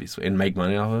 Yeah. That'd be sweet. And make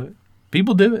money off of it.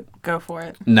 People do it. Go for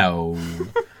it. No.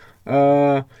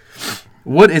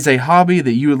 What is a hobby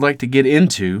that you would like to get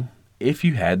into if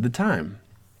you had the time?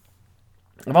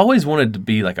 I've always wanted to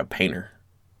be like a painter.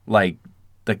 Like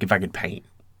if I could paint,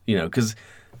 because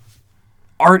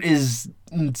art it's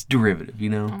derivative,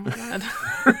 Oh my God.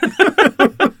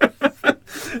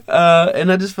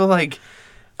 and I just feel like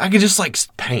I could just like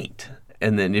paint.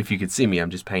 And then if you could see me,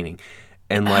 I'm just painting.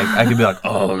 And like I could be like,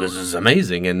 oh, this is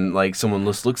amazing. And like someone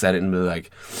just looks at it and be like,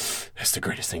 that's the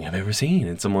greatest thing I've ever seen.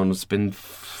 And someone would spend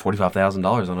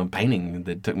 $45,000 on a painting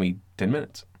that took me 10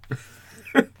 minutes.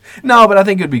 No, but I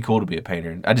think it would be cool to be a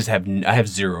painter. I have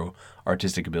zero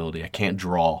artistic ability. I can't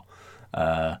draw.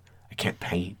 I can't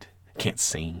paint. I can't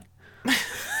sing.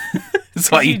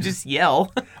 That's why you just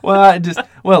yell. Well,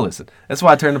 listen. That's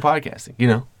why I turned to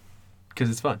podcasting, because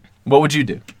it's fun. What would you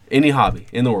do? Any hobby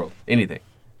in the world, anything.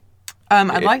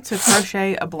 I'd like to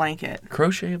crochet a blanket.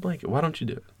 Crochet a blanket. Why don't you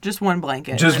do it? Just one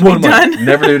blanket. Just and one be blanket. done.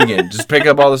 Never do it again. Just pick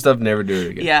up all the stuff. Never do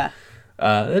it again. Yeah.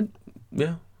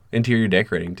 Yeah. Interior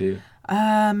decorating too.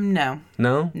 No.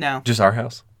 No. No. Just our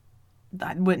house.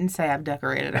 I wouldn't say I've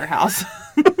decorated our house.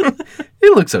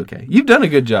 It looks okay. You've done a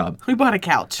good job. We bought a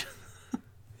couch.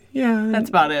 Yeah. That's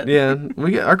about it. Yeah.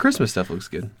 Our Christmas stuff looks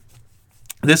good.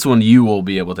 This one you will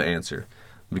be able to answer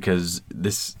because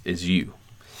this is you.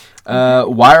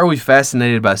 Why are we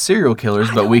fascinated by serial killers,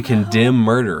 but we condemn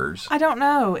murderers? I don't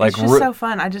know. Like, it's just so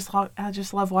fun. I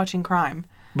just love watching crime.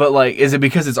 But like, is it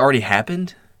because it's already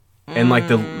happened? And like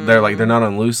they're not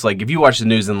on loose. Like if you watch the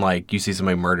news and like you see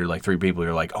somebody murder like 3 people,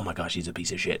 you're like, oh my gosh, he's a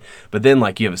piece of shit. But then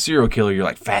like you have a serial killer, you're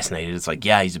like fascinated. It's like,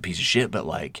 yeah, he's a piece of shit, but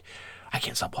like I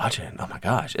can't stop watching it. Oh my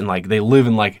gosh. And like they live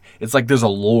in like it's like there's a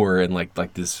lore and like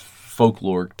this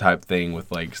folklore type thing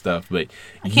with like stuff. But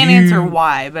I can't answer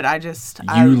why, but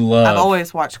I've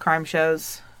always watched crime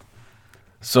shows.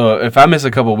 So if I miss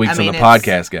a couple of weeks on the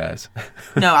podcast, guys.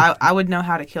 No, I would know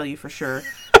how to kill you for sure.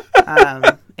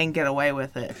 And get away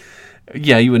with it.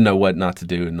 Yeah, you would know what not to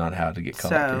do and not how to get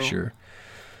caught for sure.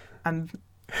 I'm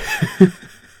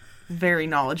very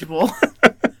knowledgeable.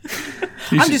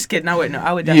 I'm just kidding. I wouldn't know.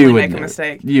 I would definitely make a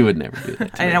mistake. You would never do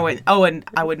that. And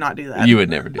I would not do that. You would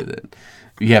never do that.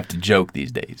 You have to joke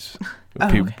these days.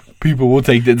 Okay. People will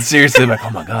take that seriously. Like,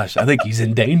 oh my gosh, I think he's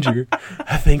in danger.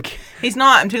 I think he's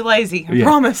not. I'm too lazy. I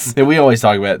promise. And we always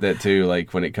talk about that too.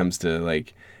 Like when it comes to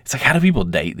like. It's like, how do people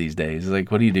date these days? Like,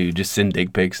 what do you do? Just send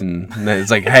dick pics and it's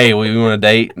like, hey, we want to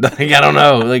date? Like, I don't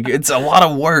know. Like, it's a lot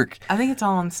of work. I think it's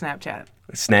all on Snapchat.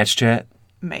 Snatch chat?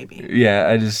 Maybe.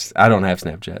 Yeah, I don't have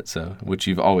Snapchat, so, which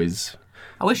you've always...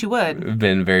 I wish you would.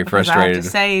 Been very frustrated. I have to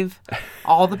save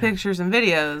all the pictures and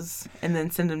videos and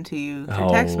then send them to you through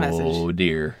text message. Oh,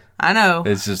 dear. I know.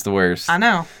 It's just the worst. I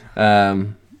know.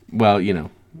 Well,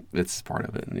 it's part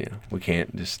of it. We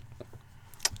can't just...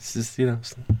 It's just,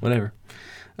 whatever.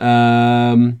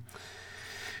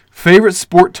 Favorite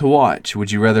sport to watch?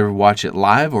 Would you rather watch it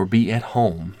live or be at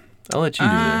home? I'll let you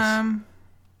do this.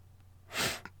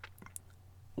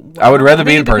 I would rather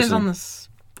be in person. On the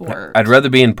sport. I'd rather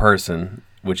be in person,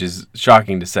 which is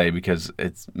shocking to say because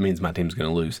it means my team's going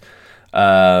to lose.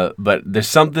 But there's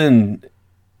something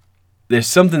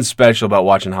special about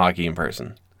watching hockey in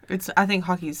person. I think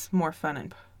hockey's more fun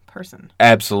in person.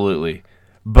 Absolutely.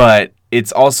 But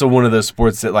it's also one of those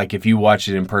sports that, like, if you watch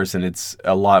it in person, it's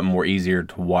a lot more easier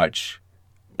to watch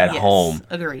at home.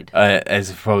 Agreed.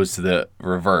 As opposed to the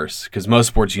reverse. Because most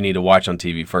sports you need to watch on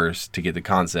TV first to get the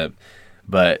concept.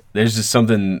 But there's just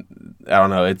something, I don't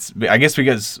know, I guess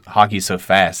because hockey's so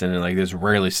fast and like there's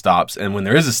rarely stops. And when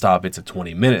there is a stop, it's a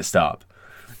 20-minute stop.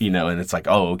 And it's like,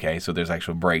 oh, okay, so there's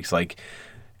actual breaks. Like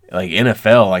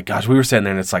NFL, like, gosh, we were sitting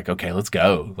there and it's like, okay, let's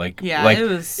go.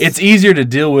 It's easier to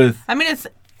deal with. I mean, it's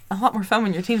a lot more fun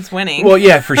when your team's winning. Well,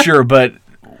 yeah, for sure. But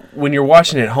when you're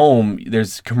watching at home,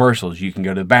 there's commercials. You can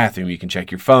go to the bathroom. You can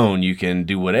check your phone. You can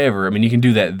do whatever. I mean, you can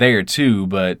do that there too,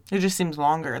 but it just seems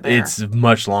longer there. It's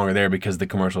much longer there because the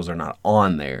commercials are not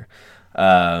on there.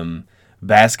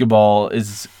 Basketball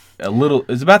is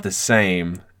about the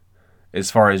same.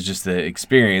 as far as just the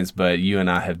experience, but you and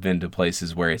I have been to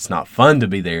places where it's not fun to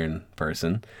be there in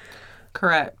person.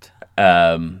 Correct.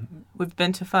 Um, We've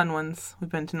been to fun ones. We've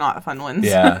been to not fun ones.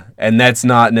 yeah, and that's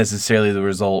not necessarily the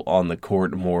result on the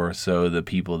court, more so the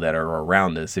people that are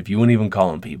around us. If you wouldn't even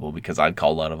call them people, because I'd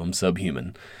call a lot of them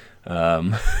subhuman.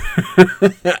 I've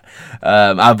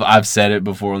said it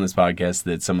before on this podcast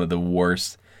that some of the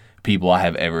worst people I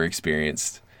have ever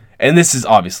experienced, and this is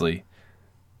obviously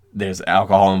there's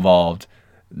alcohol involved,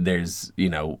 there's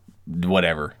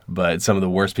whatever, but some of the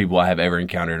worst people I have ever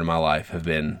encountered in my life have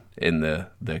been in the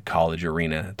college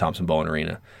arena, Thompson Bowling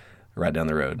Arena, right down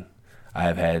the road. I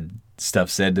have had stuff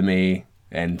said to me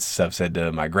and stuff said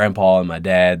to my grandpa and my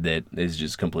dad that is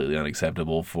just completely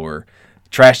unacceptable. For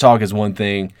trash talk is one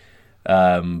thing,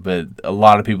 but a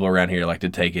lot of people around here like to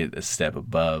take it a step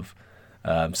above.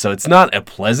 So it's not a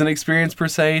pleasant experience per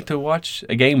se to watch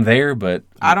a game there, but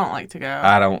I don't like to go.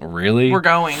 I don't really. We're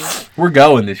going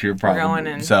this year, probably. We're going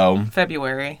in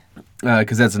February.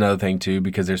 Because that's another thing too.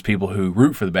 Because there's people who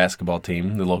root for the basketball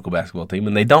team, the local basketball team,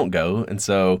 and they don't go, and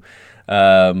so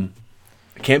I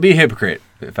can't be a hypocrite.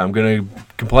 If I'm going to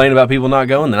complain about people not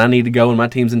going, then I need to go, and my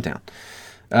team's in town.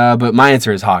 But my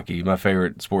answer is hockey. My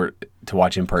favorite sport to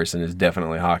watch in person is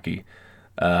definitely hockey.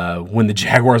 When the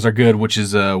Jaguars are good, which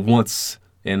is once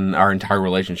in our entire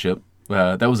relationship.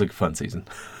 That was a fun season.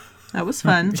 That was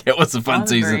fun. Yeah, it was a fun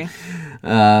season.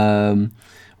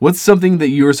 What's something that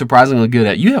you were surprisingly good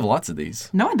at? You have lots of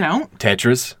these. No, I don't.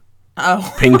 Tetris.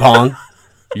 Oh. Ping pong.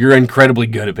 You're incredibly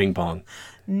good at ping pong.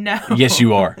 No. Yes,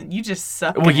 you are. You just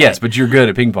suck. Well, yes, but you're good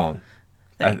at ping pong.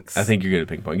 Thanks. I think you're good at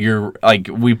ping pong. You're like,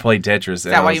 we played Tetris. Is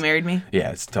that why you married me? Yeah,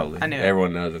 it's totally. I knew it.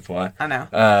 Everyone knows that's why. I know.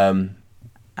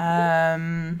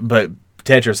 But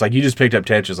Tetris, like you just picked up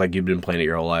Tetris like you've been playing it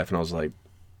your whole life, and I was like,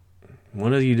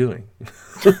 what are you doing?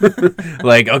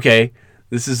 Like, okay,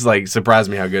 this is like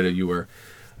surprised me how good at you were.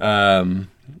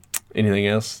 Anything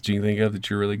else do you think of that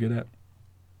you're really good at?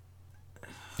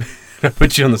 I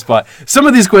put you on the spot. Some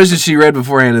of these questions she read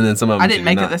beforehand, and then some of them I didn't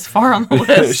make it this far on the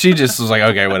list. She just was like,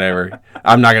 okay, whatever.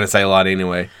 I'm not gonna say a lot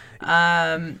anyway.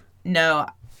 No,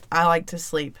 I like to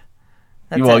sleep.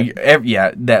 That's Well, it.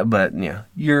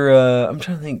 you're. I'm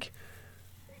trying to think.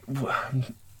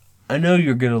 I know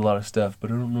you're good at a lot of stuff,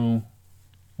 but I don't know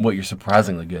what you're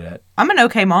surprisingly good at. I'm an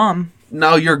okay mom.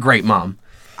 No, you're a great mom.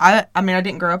 I mean, I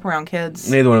didn't grow up around kids.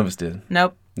 Neither one of us did.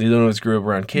 Nope. Neither one of us grew up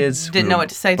around kids. Didn't know what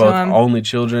to say to both them. Only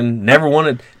children. Never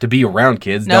wanted to be around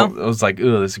kids. No. It was like,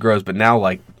 ooh, this is gross. But now,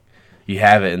 like, you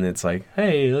have it, and it's like,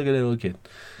 hey, look at that little kid.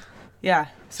 Yeah.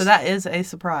 So that is a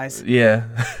surprise. Yeah.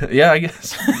 Yeah, I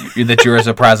guess. That you're a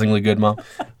surprisingly good mom.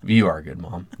 You are a good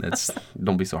mom.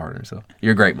 Don't be so hard on yourself.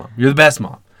 You're a great mom. You're the best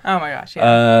mom. Oh, my gosh.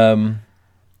 Yeah.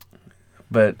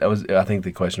 But I think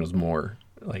the question was more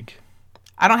like,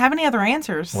 I don't have any other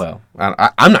answers. well,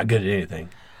 I'm not good at anything.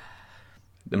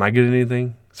 Am I good at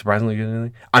anything? Surprisingly good at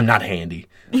anything? I'm not handy.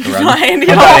 not handy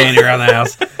I'm at not all. handy around the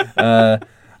house.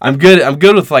 I'm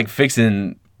good with like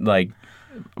fixing like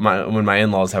when my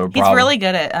in-laws have a problem. He's really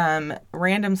good at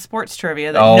random sports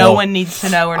trivia that no one needs to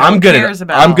know or no one cares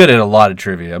about. I'm good at a lot of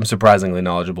trivia. I'm surprisingly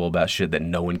knowledgeable about shit that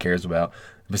no one cares about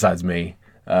besides me.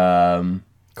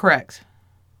 Correct.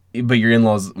 But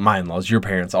my in-laws, your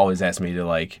parents always ask me to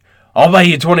like, I'll buy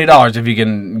you $20 if you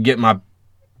can get my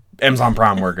Amazon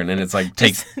Prime working, and it's like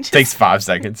takes 5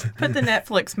 seconds. Put the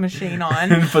Netflix machine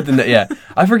on.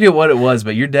 I forget what it was,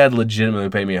 but your dad legitimately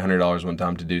paid me $100 one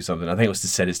time to do something. I think it was to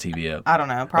set his TV up. I don't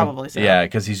know, probably so. Yeah,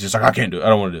 because he's just like, I can't do it. I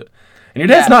don't want to do it. And your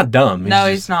dad's not dumb.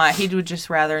 He's not. He would just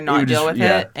rather not deal with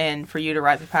it, and for you to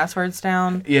write the passwords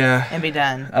down. Yeah. And be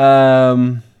done.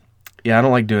 Yeah, I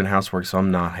don't like doing housework, so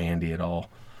I'm not handy at all.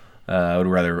 I would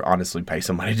rather honestly pay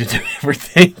somebody to do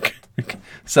everything.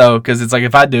 So, because it's like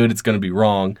if I do it, it's going to be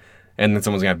wrong, and then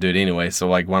someone's going to have to do it anyway. So,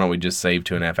 like, why don't we just save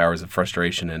 2.5 hours of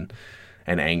frustration and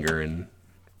anger and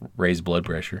raise blood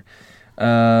pressure?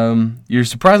 You're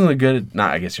surprisingly good at,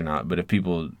 I guess you're not, but if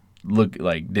people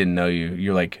didn't know you,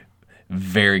 you're like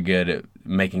very good at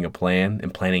making a plan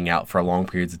and planning out for long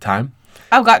periods of time.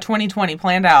 I've got 2020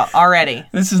 planned out already.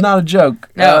 This is not a joke.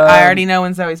 No, I already know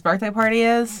when Zoe's birthday party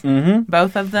is. Mm-hmm.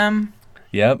 Both of them.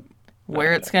 Yep.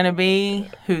 Where it's going to be,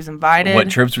 who's invited. What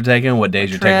trips we're taking, what days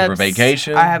you're taking for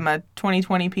vacation. I have my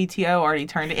 2020 PTO already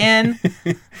turned in.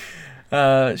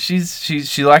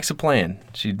 She likes a plan.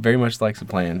 She very much likes a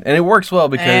plan. And it works well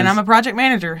because... And I'm a project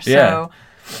manager, so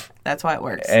that's why it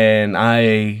works. And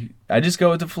I just go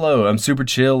with the flow. I'm super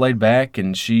chill, laid back,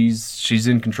 and she's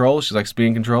in control. She likes to be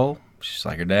in control. She's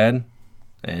like her dad.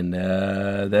 And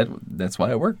that's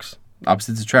why it works.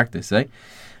 Opposites attract, they say.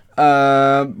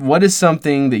 What is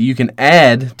something that you can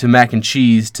add to mac and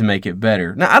cheese to make it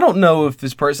better? Now, I don't know if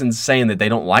this person's saying that they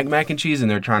don't like mac and cheese and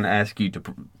they're trying to ask you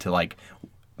to like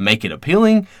make it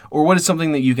appealing, or what is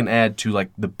something that you can add to like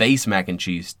the base mac and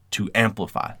cheese to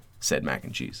amplify said mac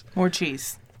and cheese? More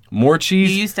cheese. More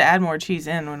cheese? You used to add more cheese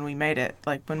in when we made it,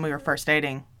 like when we were first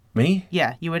dating. Me?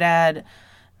 Yeah, you would add,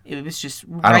 it was just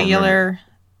I don't regular,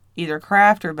 either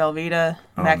Kraft or Belvita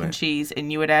mac man. and cheese, and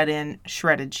you would add in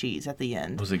shredded cheese at the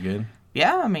end. Was it good?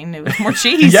 Yeah, I mean, it was more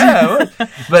cheese. Yeah,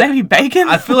 but maybe bacon.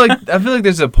 I feel like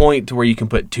there's a point to where you can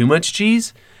put too much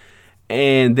cheese,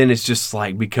 and then it's just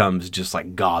like becomes just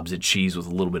like gobs of cheese with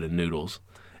a little bit of noodles,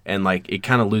 and like it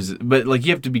kind of loses. But like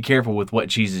you have to be careful with what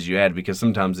cheeses you add because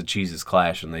sometimes the cheeses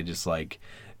clash and they just like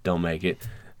don't make it.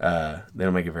 They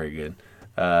don't make it very good.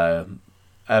 I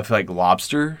feel like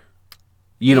lobster.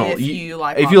 If you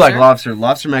like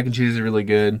lobster mac and cheese is really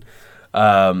good.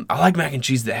 I like mac and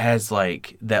cheese that has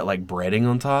like that like breading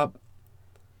on top.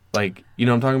 Like, you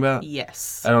know what I'm talking about?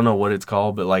 Yes. I don't know what it's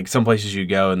called, but like some places you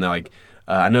go and they're like,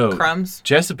 I know Crumbs?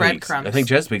 Chesapeake's. Breadcrumbs. I think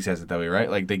Chesapeake's has it that way, right?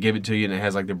 Like they give it to you and it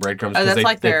has like the breadcrumbs Oh, that's they,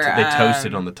 like they, their, they toast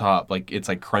it on the top. Like it's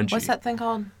like crunchy. What's that thing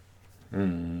called?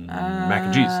 Mac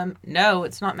and cheese. No,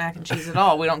 it's not mac and cheese at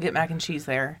all. We don't get mac and cheese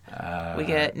there. We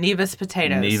get Nevis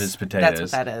potatoes. Nevis potatoes. That's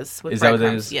what that is. With Is that what that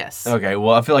breadcrumbs. is? Yes. Okay,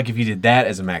 well I feel like if you did that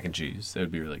as a mac and cheese, that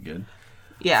would be really good. I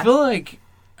Yeah. feel like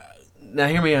now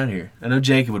hear me out here. I know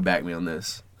Jacob would back me on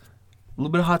this. A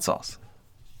little bit of hot sauce.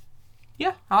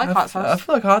 Yeah, I like hot sauce. I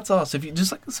feel like hot sauce. If you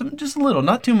just like just a little,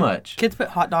 not too much. Kids put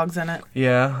hot dogs in it.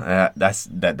 Yeah,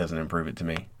 that doesn't improve it to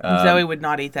me. Zoe would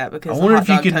not eat that because I the wonder hot if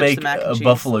you dog could touched make the mac and a cheese.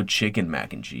 buffalo chicken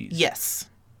mac and cheese. Yes.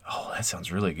 Oh, that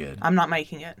sounds really good. I'm not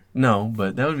making it. No,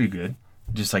 but that would be good.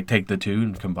 Just like take the two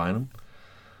and combine them.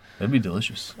 That'd be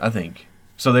delicious, I think.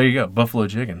 So there you go, buffalo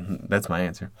chicken. That's my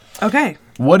answer. Okay.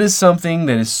 What is something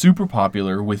that is super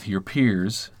popular with your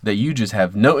peers that you just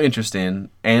have no interest in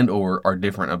and or are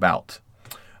different about?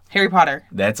 Harry Potter.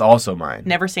 That's also mine.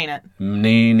 Never seen it.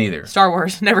 Me neither. Star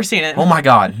Wars. Never seen it. Oh my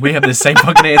God, we have the same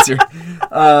fucking answer.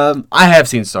 I have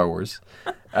seen Star Wars.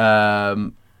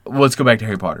 Let's go back to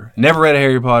Harry Potter. Never read a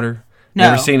Harry Potter.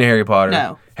 No. Never seen a Harry Potter.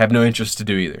 No. Have no interest to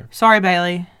do either. Sorry,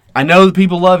 Bailey. I know that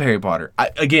people love Harry Potter. I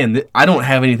don't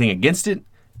have anything against it.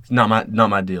 It's not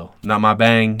my deal. Not my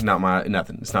bang. Not my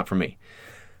nothing. It's not for me.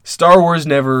 Star Wars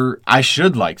never. I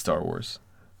should like Star Wars.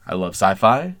 I love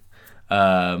sci-fi.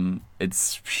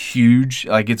 It's huge.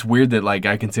 Like it's weird that like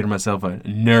I consider myself a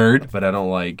nerd, but I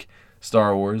don't like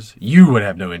Star Wars. You would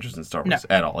have no interest in Star Wars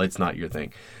at all. It's not your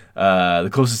thing. The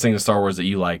closest thing to Star Wars that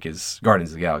you like is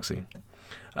Guardians of the Galaxy,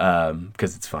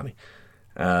 because it's funny.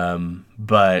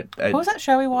 But What was that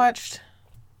show we watched?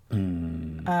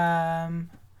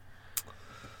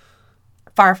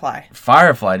 Firefly.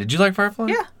 Firefly. Did you like Firefly?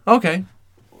 Yeah. Okay.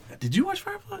 Did you watch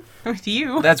Firefly? With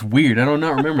you. That's weird. I do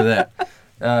not remember that.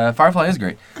 Firefly is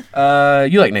great.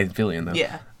 You like Nathan Fillion though.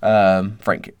 Yeah.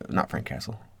 Not Frank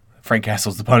Castle. Frank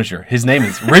Castle's the Punisher. His name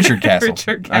is Richard Castle.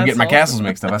 Richard I'm getting my Castle. castles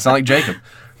mixed up. I sound like Jacob.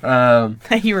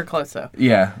 You were close though.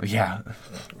 Yeah.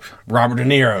 Robert De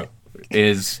Niro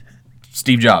is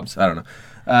Steve Jobs. I don't know.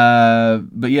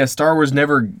 But yeah, Star Wars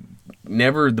never,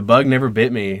 the bug never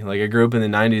bit me. Like I grew up in the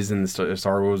 90s and the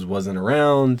Star Wars wasn't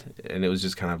around and it was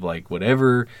just kind of like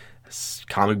whatever.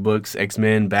 Comic books,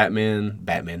 X-Men,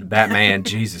 Batman,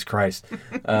 Jesus Christ.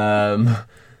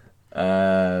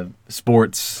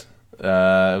 Sports.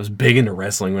 I was big into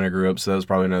wrestling when I grew up, so that was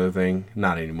probably another thing.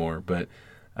 Not anymore, but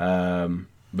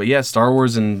yeah, Star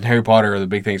Wars and Harry Potter are the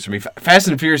big things for me. Fast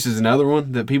and Furious is another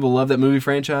one that people love that movie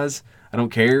franchise. I don't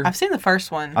care. I've seen the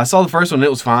first one. I saw the first one, and it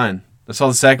was fine. I saw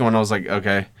the second one, I was like,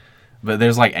 okay. But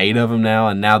there's like 8 of them now,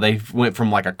 and now they went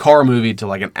from like a car movie to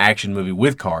like an action movie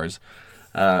with cars.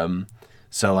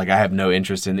 So like I have no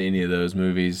interest in any of those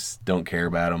movies. Don't care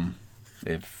about them.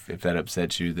 If that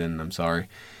upsets you, then I'm sorry.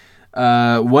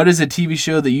 What is a TV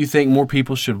show that you think more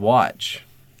people should watch?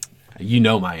 You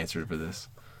know my answer for this.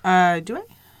 Do I?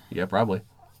 Yeah, probably.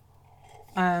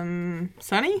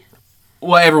 Sunny?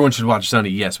 Well, everyone should watch Sunny,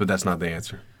 yes, but that's not the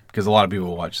answer. Because a lot of people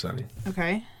will watch Sunny.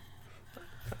 Okay.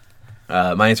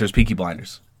 My answer is Peaky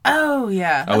Blinders. Oh,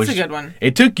 yeah. That's a good one.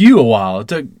 It took you a while.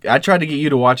 I tried to get you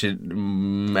to watch it,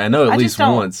 I know at least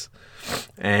once.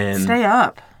 And stay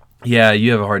up. Yeah,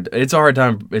 you have it's a hard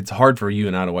time. It's hard for you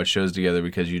and I to watch shows together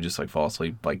because you just like fall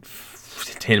asleep like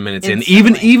 10 minutes in.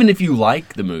 Even if you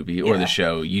like the movie or the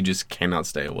show, you just cannot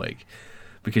stay awake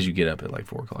because you get up at like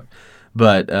 4 o'clock.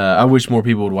 But I wish more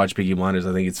people would watch Peaky Blinders.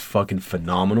 I think it's fucking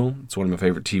phenomenal. It's one of my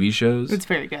favorite TV shows. It's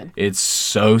very good. It's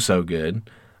so good.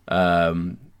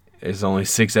 It's only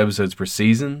 6 episodes per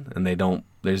season, and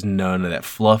there's none of that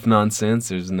fluff nonsense.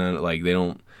 There's none, like, they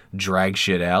don't drag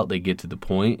shit out. They get to the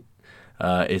point.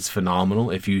 It's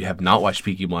phenomenal. If you have not watched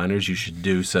Peaky Blinders, you should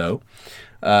do so.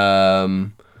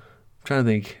 I'm trying to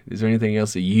think. Is there anything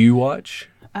else that you watch?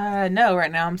 No,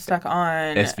 right now I'm stuck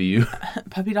on SVU.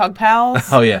 Puppy Dog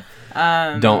Pals. Oh yeah.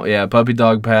 Puppy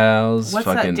Dog Pals. What's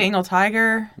that? Daniel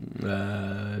Tiger.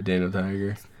 Daniel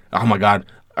Tiger. Oh my God.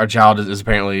 Our child is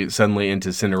apparently suddenly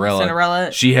into Cinderella.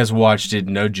 Cinderella. She has watched it,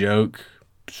 no joke,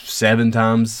 7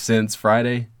 times since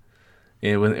Friday.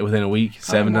 Within a week, Probably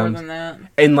 7 more times. than that.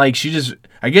 And like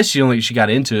I guess she got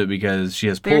into it because she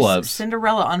has pull-ups. There's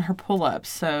Cinderella on her pull-ups,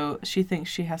 so she thinks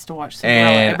she has to watch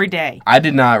Cinderella every day. I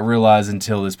did not realize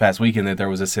until this past weekend that there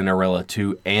was a Cinderella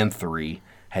 2 and 3.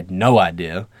 Had no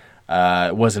idea.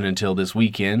 It wasn't until this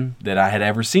weekend that I had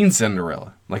ever seen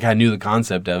Cinderella. Like I knew the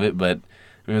concept of it, but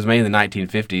it was made in the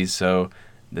 1950s, so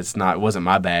it wasn't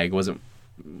my bag. Wasn't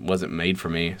made for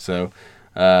me. So,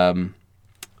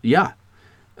 yeah.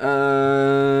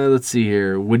 Let's see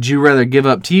here. Would you rather give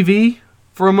up TV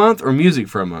for a month or music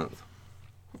for a month?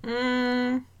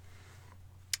 Gonna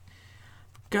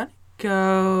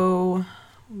go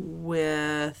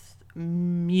with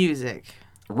music.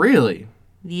 Really?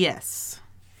 Yes.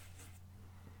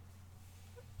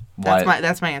 Why?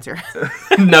 That's my answer.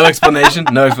 No explanation.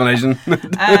 No explanation.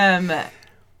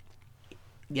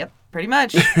 Yep, pretty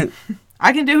much.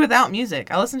 I can do without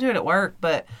music. I listen to it at work,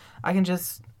 but I can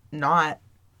just not.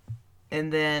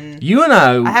 And then You and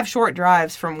I have short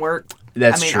drives from work.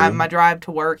 That's true. My drive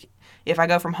to work, if I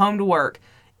go from home to work,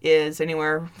 is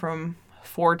anywhere from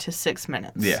 4 to 6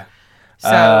 minutes. Yeah.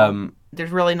 So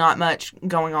there's really not much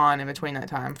going on in between that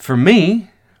time. For me,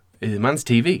 mine's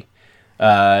TV.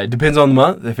 It depends on the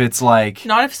month. If it's like...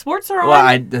 Not if sports are on. Well,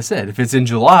 I said, if it's in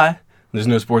July, there's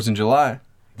no sports in July.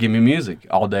 Give me music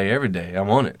all day, every day. I'm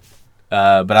on it.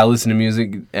 But I listen to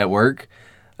music at work.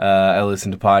 I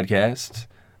listen to podcasts.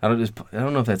 I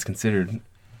don't know if that's considered...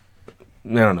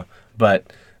 I don't know.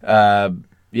 But,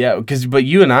 yeah, but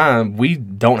you and I, we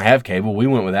don't have cable. We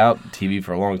went without TV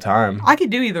for a long time. I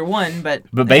could do either one, but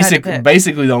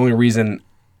basically the only reason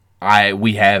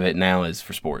we have it now is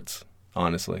for sports,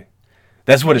 honestly.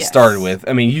 That's what it started with.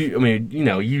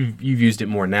 You've used it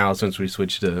more now since we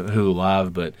switched to Hulu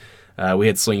Live, but we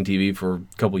had Sling TV for a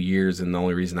couple years, and the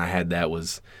only reason I had that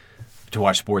was to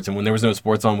watch sports. And when there was no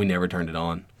sports on, we never turned it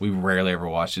on. We rarely ever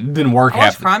watched it. It didn't work. I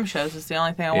watch crime shows. It's the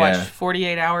only thing I watch.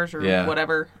 48 hours or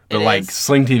whatever. But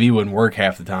Sling TV wouldn't work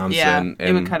half the time. Yeah, so,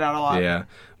 it would cut out a lot. Yeah,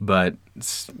 but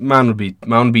mine would be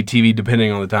TV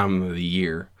depending on the time of the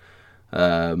year.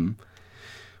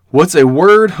 What's a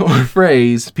word or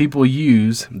phrase people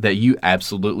use that you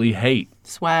absolutely hate?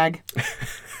 Swag.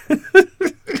 I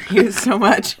use so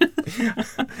much.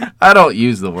 I don't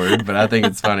use the word, but I think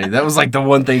it's funny. That was like the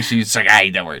one thing she was like, I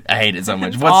hate that word. I hate it so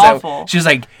much. What's awful. That? She was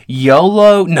like,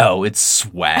 YOLO? No, it's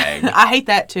swag. I hate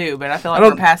that too, but I feel like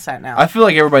we're past that now. I feel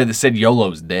like everybody that said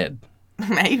YOLO is dead.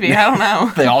 Maybe. I don't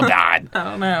know. They all died. I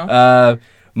don't know.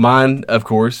 Mine, of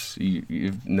course,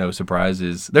 no surprise,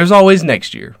 is there's always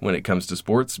next year when it comes to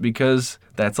sports because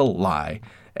that's a lie.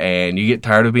 And you get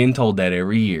tired of being told that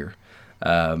every year.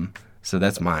 So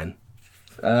that's mine.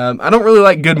 I don't really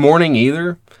like good morning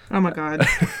either. Oh, my God.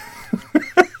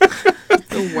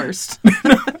 The worst.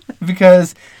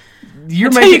 Because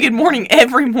you're making good morning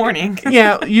every morning.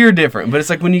 Yeah, you're different. But it's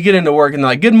like when you get into work and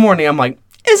they're like, good morning, I'm like,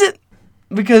 is it?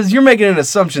 Because you're making an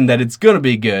assumption that it's going to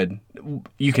be good.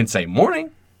 You can say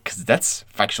morning, because that's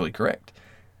factually correct.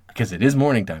 Because it is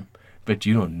morning time. But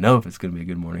you don't know if it's going to be a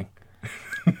good morning.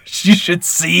 You should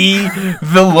see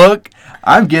the look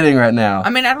I'm getting right now.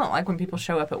 I mean, I don't like when people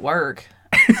show up at work.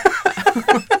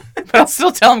 But I'll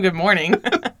still tell them good morning.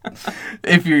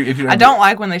 I don't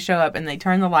like when they show up and they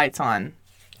turn the lights on.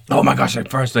 Oh my gosh,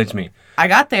 that frustrates me. I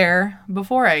got there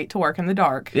before 8 to work in the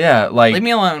dark. Yeah, like... Leave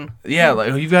me alone. Yeah,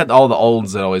 like you've got all the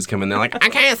olds that always come in there like, I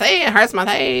can't see, it hurts my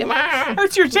teeth.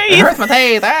 Hurts your teeth. It hurts my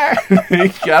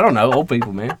teeth. I don't know, old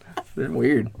people, man. They're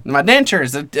weird. My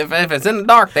dentures, if it's in the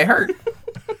dark, they hurt.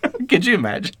 Could you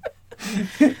imagine?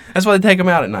 That's why they take them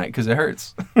out at night, because it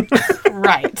hurts.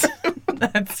 Right.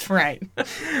 That's right.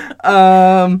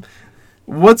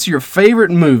 What's your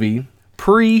favorite movie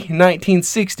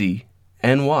pre-1960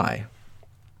 and why?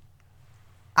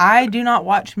 I do not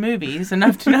watch movies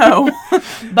enough to know,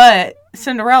 but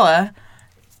Cinderella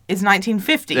is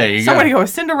 1950. There you Somebody go. go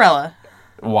with Cinderella.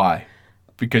 Why?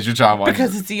 Because you're trying to watch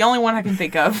Because it's the only one I can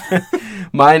think of.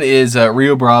 Mine is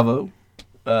Rio Bravo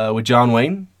with John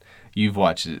Wayne. You've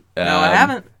watched it. No, I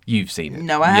haven't. You've seen it.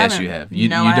 No, I haven't. Yes, you have. You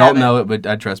No, I don't haven't. know it, but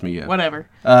I trust me, you have. Whatever.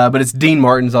 But it's Dean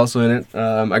Martin's also in it.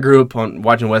 I grew up on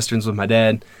watching Westerns with my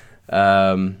dad.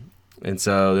 And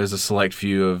so there's a select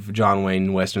few of John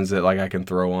Wayne westerns that like I can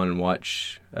throw on and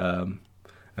watch. Okay.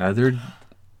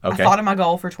 I thought of my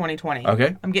goal for 2020.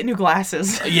 Okay. I'm getting new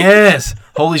glasses. Yes.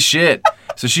 Holy shit.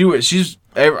 So she's.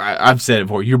 I've said it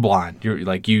before. You're blind. You're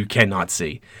like you cannot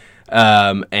see.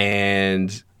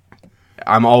 And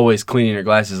I'm always cleaning her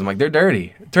glasses. I'm like, they're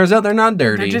dirty. Turns out they're not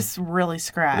dirty. They're just really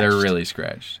scratched. They're really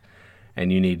scratched.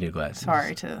 And you need new glasses.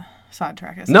 Sorry to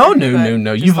sidetrack us. No.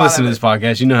 You've listened to this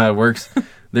podcast. You know how it works.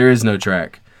 There is no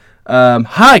track.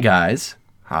 Hi, guys.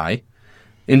 Hi.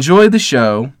 Enjoy the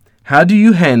show. How do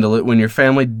you handle it when your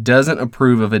family doesn't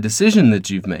approve of a decision that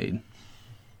you've made?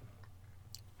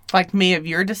 Like me of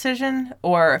your decision?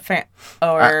 Or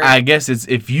I guess it's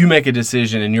if you make a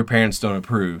decision and your parents don't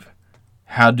approve,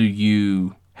 how do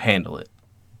you handle it?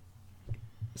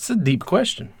 It's a deep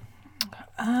question.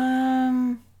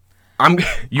 You want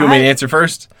me to answer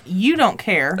first? You don't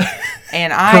care,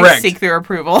 and I Correct. seek their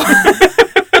approval.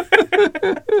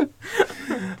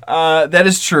 That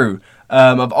is true.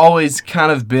 I've always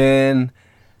kind of been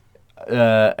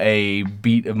a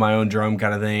beat of my own drum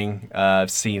kind of thing. I've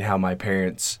seen how my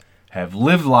parents have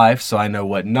lived life, so I know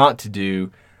what not to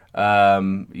do.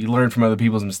 You learn from other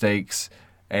people's mistakes,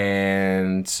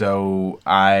 and so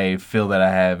I feel that I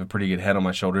have a pretty good head on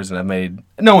my shoulders, and I've made...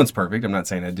 No one's perfect, I'm not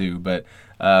saying I do, but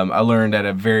I learned at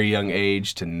a very young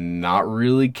age to not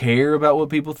really care about what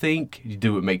people think. You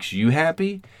do what makes you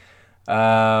happy.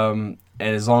 And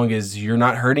as long as you're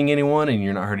not hurting anyone and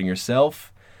you're not hurting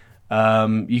yourself,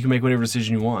 you can make whatever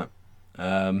decision you want.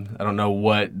 I don't know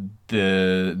what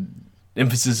the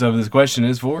emphasis of this question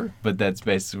is for, but that's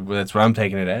what I'm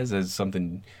taking it as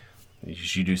something.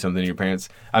 You do something to your parents.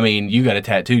 I mean, you got a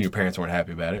tattoo and your parents weren't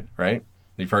happy about it, right?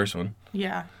 The first one.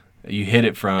 Yeah. You hid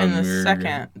it from And the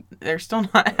second, they're still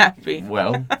not happy.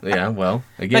 Well, again. But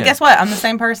guess what? I'm the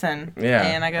same person. Yeah.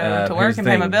 And I go to work here's and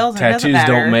the pay my thing. bills, and Tattoos it doesn't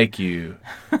matter. don't make you.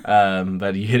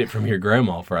 But you hid it from your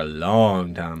grandma for a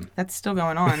long time. That's still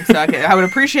going on. So I would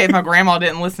appreciate if my grandma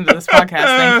didn't listen to this podcast.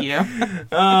 Thank you.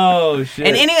 Oh, shit.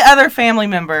 And any other family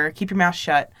member, keep your mouth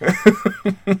shut.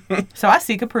 So I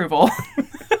seek approval.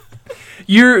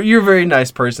 You're a very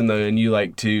nice person though, and you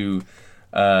like to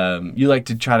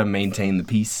try to maintain the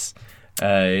peace,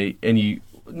 and you,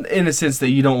 in a sense that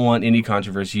you don't want any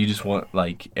controversy. You just want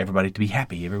like everybody to be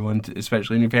happy,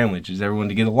 especially in your family, just everyone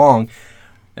to get along.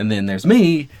 And then there's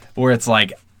me, where it's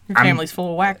like Your family's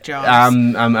full of whack jobs.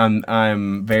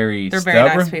 I'm very They're stubborn.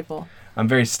 very nice people. I'm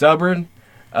very stubborn.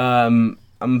 I'm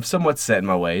somewhat set in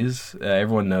my ways.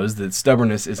 Everyone knows that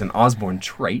stubbornness is an Osborne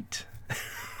trait.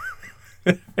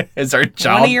 As our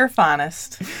child, One of your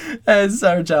finest. as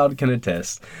our child can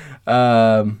attest,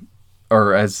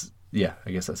 or as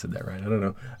I guess I said that right. I don't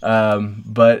know,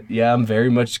 but yeah, I'm very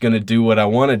much gonna do what I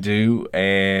want to do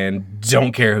and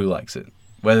don't care who likes it,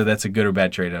 whether that's a good or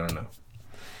bad trait. I don't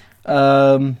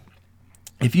know.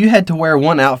 If you had to wear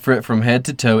one outfit from head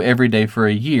to toe every day for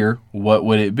a year, what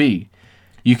would it be?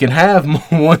 You can have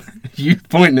one. You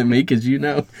pointing at me because you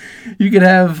know you could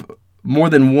have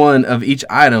more than one of each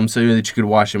item so that you could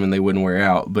wash them and they wouldn't wear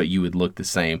out, but you would look the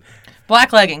same.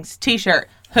 Black leggings, t-shirt,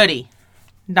 hoodie,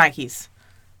 Nikes.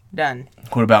 Done.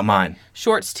 What about mine?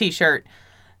 Shorts, t-shirt,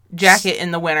 jacket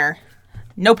in the winter,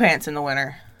 no pants in the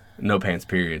winter. No pants,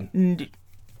 period.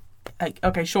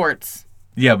 Okay, shorts.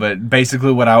 Yeah, but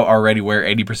basically what I already wear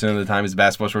 80% of the time is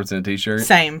basketball shorts and a t-shirt.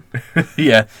 Same.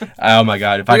 Yeah. Oh my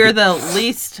God. If We're the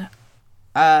least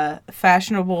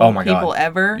fashionable people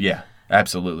ever. Yeah.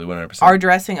 Absolutely, 100%. Our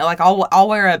dressing, like I'll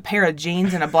wear a pair of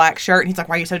jeans and a black shirt, and he's like,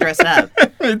 "Why are you so dressed up?"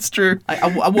 It's true. Like,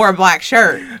 I wore a black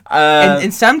shirt,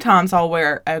 and sometimes I'll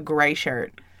wear a gray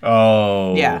shirt.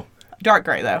 Oh. Yeah, dark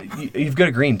gray though. You've got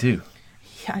a green too.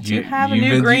 Yeah, I do have a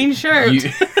new green shirt.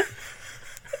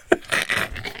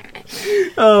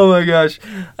 Oh my gosh.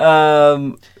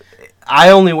 I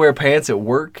only wear pants at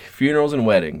work, funerals, and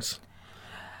weddings.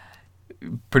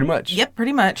 Pretty much. Yep,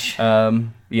 pretty much.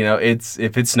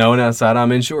 If it's snowing outside,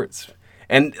 I'm in shorts.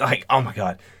 And like, oh my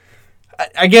God.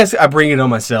 I guess I bring it on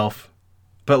myself.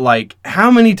 But like, how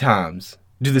many times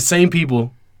do the same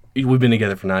people, we've been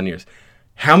together for 9 years,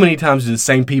 how many times do the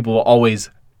same people always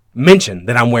mention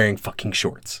that I'm wearing fucking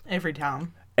shorts? Every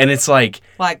time. And it's like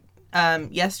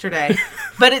yesterday.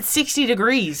 But it's 60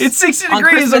 degrees. It's 60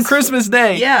 degrees on Christmas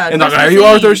Day. Yeah. And like, here you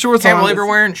are with those shorts on. Can't believe you're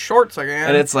wearing shorts again.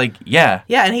 And it's like, yeah.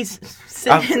 Yeah, and he's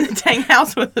sitting in the dang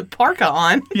house with the parka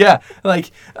on. Yeah,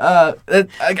 like, I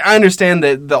understand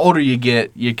that the older you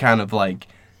get, you kind of like,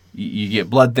 you get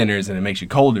blood thinners and it makes you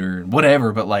colder and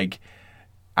whatever, but like,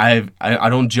 I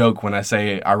don't joke when I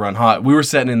say I run hot. We were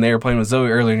sitting in there playing with Zoe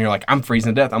earlier and you're like, I'm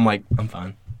freezing to death. I'm like, I'm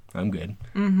fine. I'm good.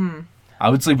 Mm-hmm. I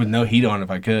would sleep with no heat on if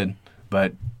I could,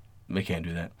 but we can't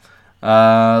do that.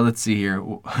 Let's see here.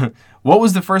 What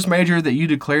was the first major that you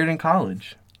declared in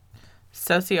college?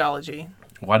 Sociology,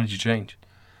 Why did you change?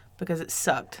 because it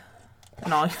sucked.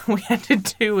 And all we had to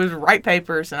do was write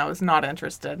papers, and I was not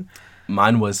interested.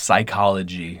 Mine was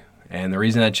psychology. And the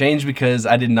reason I changed because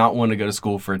I did not want to go to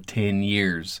school for 10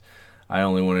 years. I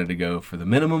only wanted to go for the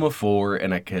minimum of 4,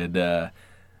 and I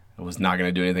was not going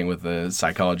to do anything with a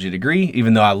psychology degree,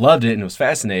 even though I loved it and it was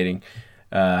fascinating.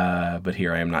 But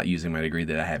here I am not using my degree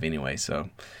that I have anyway, so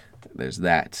there's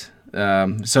that.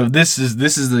 So this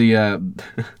is the...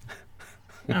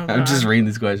 I'm just reading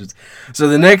these questions. So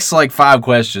the next 5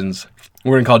 questions,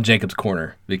 we're going to call Jacob's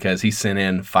Corner because he sent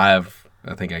in 5,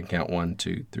 I think I can count 1,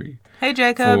 2, 3, Hey,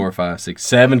 Jacob. 4, 5, 6,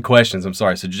 7 questions. I'm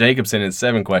sorry. So Jacob sent in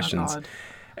 7 questions. God.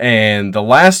 And the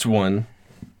last one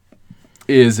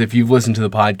is, if you've listened to the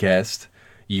podcast,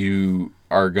 you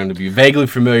are going to be vaguely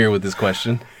familiar with this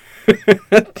question.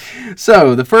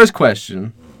 So the first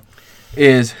question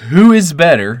is, who is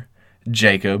better,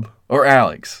 Jacob or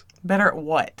Alex? Better at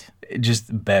what?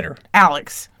 Just better.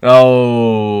 Alex,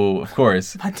 Oh, of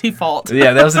course. by default.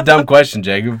 Yeah, that was a dumb question,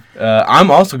 Jacob.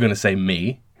 I'm also going to say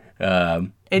me.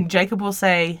 And Jacob will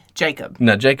say Jacob.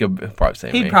 No, Jacob would probably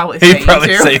say me. He'd probably say you probably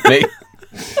too. say me.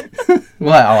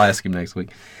 Well, I'll ask him next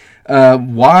week.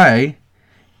 Why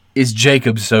is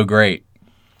Jacob so great?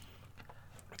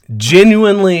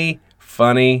 Genuinely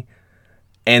funny,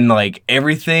 and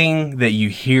everything that you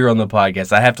hear on the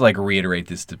podcast, I have to reiterate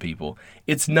this to people.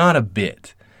 It's not a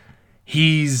bit.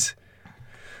 He's,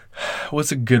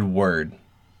 what's a good word?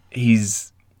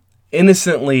 He's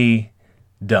innocently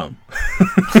dumb.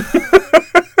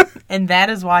 And that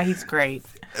is why he's great.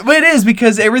 But it is,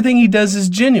 because everything he does is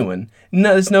genuine.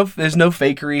 No, there's no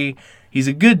fakery. He's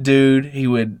a good dude. He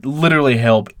would literally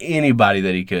help anybody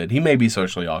that he could. He may be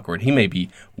socially awkward. He may be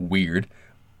weird.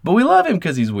 But we love him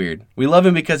because he's weird. We love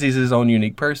him because he's his own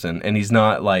unique person. And he's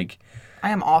not I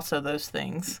am also those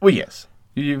things. Well, yes.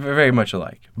 You're very much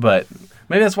alike. But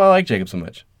maybe that's why I like Jacob so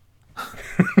much.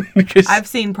 Because I've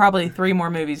seen probably 3 more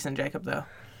movies than Jacob, though.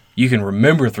 you can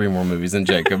remember 3 more movies than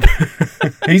Jacob.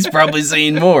 He's probably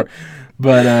seen more.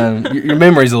 But your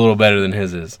memory's a little better than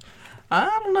his is. I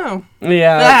don't know.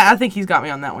 Yeah. I think he's got me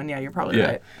on that one. Yeah, you're probably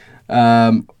Yeah.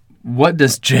 right. What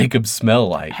does Jacob smell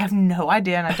like? I have no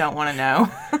idea, and I don't want to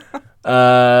know.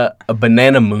 A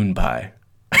banana moon pie.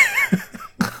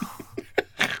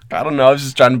 I don't know. I was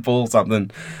just trying to pull something.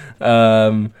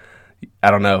 I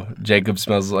don't know. Jacob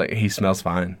smells he smells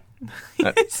fine.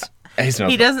 He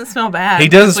smells. He doesn't smell bad. He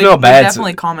doesn't smell We bad.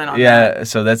 definitely comment on that. Yeah,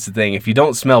 so that's the thing. If you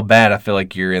don't smell bad, I feel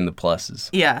like you're in the pluses.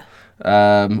 Yeah.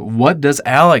 What does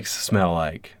Alex smell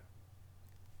like?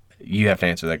 You have to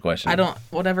answer that question. I don't.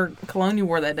 Whatever cologne you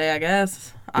wore that day, I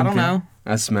guess. I don't know.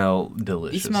 I smell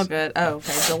delicious. You smell good. Oh,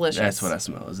 okay. Delicious. That's what I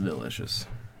smell. Is delicious.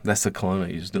 That's the cologne I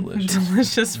use. Delicious.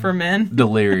 Delicious for men.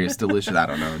 Delirious, delicious. I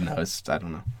don't know. No, I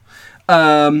don't know.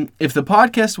 If the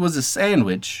podcast was a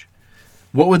sandwich,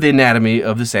 what would the anatomy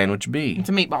of the sandwich be? It's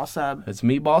a meatball sub. It's a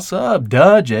meatball sub.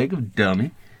 Duh, Jacob, dummy.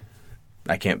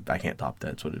 I can't top that.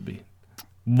 That's what it'd be.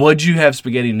 Would you have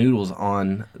spaghetti noodles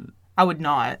on? I would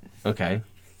not. Okay,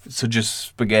 so just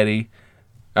spaghetti.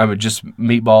 Just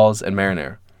meatballs and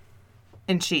marinara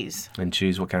And cheese. and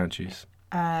cheese. What kind of cheese?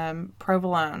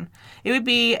 Provolone. It would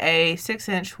be a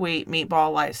 6-inch wheat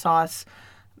meatball light sauce.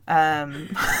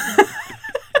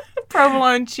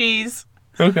 Provolone cheese.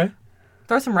 Okay.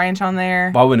 Throw some ranch on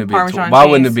there. Why wouldn't it be? Parmesan Why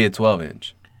wouldn't it cheese. be a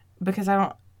 12-inch? Because I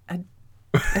don't. I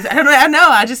don't know. I know.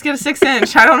 I just get a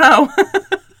 6-inch. I don't know.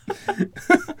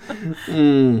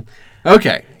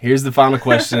 Okay, here's the final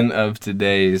question of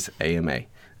today's AMA.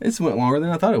 This went longer than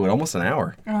I thought it would, almost an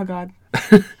hour. Oh God.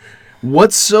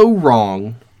 What's so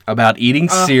wrong about eating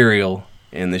cereal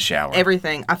in the shower?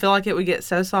 Everything. I feel like it would get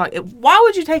so soggy. Why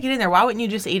would you take it in there? Why wouldn't you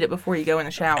just eat it before you go in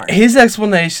the shower? His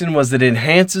explanation was that it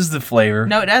enhances the flavor.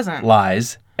 No, it doesn't.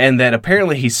 Lies, and that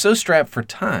apparently he's so strapped for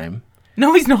time.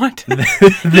 No, he's not.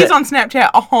 He's on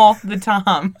Snapchat all the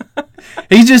time.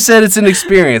 He just said it's an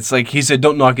experience. He said,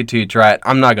 don't knock it till you try it.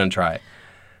 I'm not going to try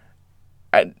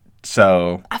it.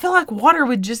 So I feel like water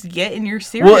would just get in your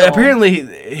cereal. well, apparently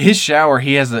his shower,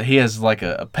 he has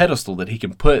a pedestal that he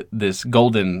can put this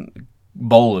golden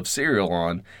bowl of cereal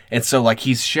on, and so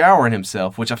he's showering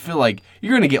himself, which I feel like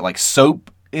you're gonna get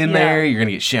soap in there, you're gonna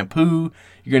get shampoo,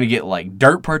 you're gonna get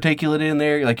dirt particulate in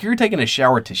there. You're taking a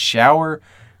shower to shower.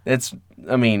 There's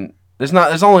only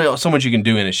so much you can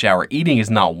do in a shower. Eating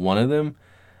is not one of them.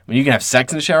 I mean, you can have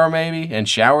sex in the shower, maybe, and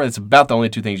shower. That's about the only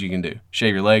 2 things you can do.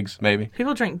 Shave your legs, maybe.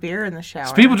 People drink beer in the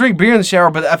shower. People drink beer in the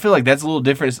shower, but I feel like that's a little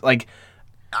different.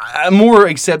 I'm more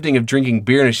accepting of drinking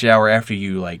beer in a shower after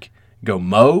you, go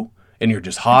mow. and you're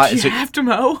just hot. You So, have to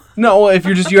mow. no, if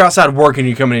you're outside working,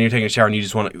 you're coming in, you're taking a shower, and you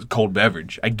just want a cold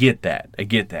beverage. I get that.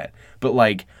 But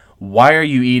like, why are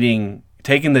you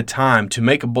taking the time to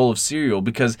make a bowl of cereal?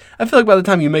 Because I feel like by the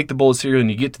time you make the bowl of cereal and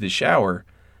you get to the shower,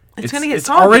 It's gonna get it's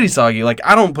soggy. already soggy. Like,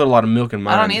 I don't put a lot of milk in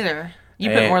mine. I don't either. You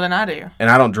put more than I do. And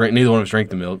I don't drink. Neither one of us drink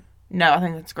the milk. No, I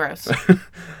think that's gross.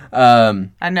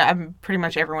 I know. Pretty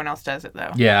much everyone else does it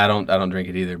though. Yeah, I don't drink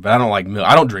it either. But I don't like milk.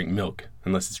 I don't drink milk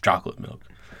unless it's chocolate milk.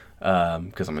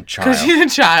 Because I'm a child. Because you're a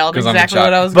child. 'Cause I'm a Exactly child.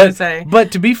 what I was going to say.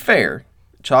 But to be fair,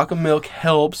 chocolate milk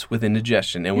helps with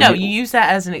indigestion. And No, you use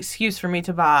that as an excuse for me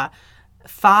to buy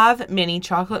 5 mini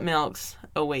chocolate milks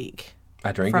a week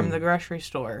I drink from them. the grocery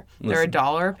store. Listen. They're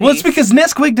 $1 a piece. Well, it's because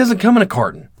Nesquik doesn't come in a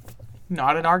carton.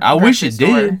 Not at our I wish grocery it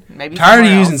store. did. Maybe Tired of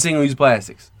somewhere using else. single-use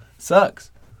plastics. Sucks.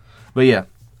 But yeah,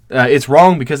 it's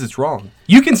wrong because it's wrong.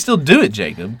 You can still do it,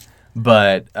 Jacob,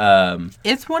 but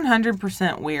It's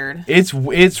 100% weird. it's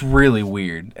really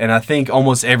weird. And I think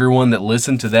almost everyone that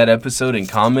listened to that episode and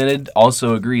commented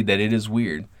also agreed that it is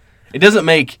weird. It doesn't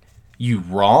make you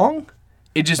wrong.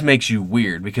 It just makes you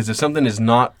weird because if something is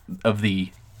not of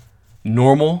the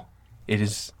normal, it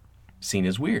is seen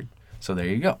as weird. So there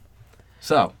you go.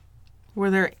 So Were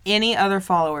there any other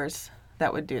followers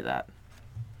that would do that?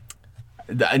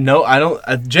 no, I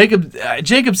don't.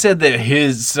 Jacob said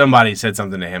that somebody said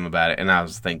something to him about it, and I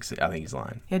think he's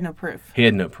lying. He had no proof. He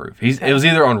had no proof. It was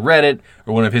either on Reddit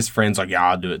or one of his friends like, yeah,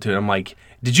 I'll do it too. And I'm like,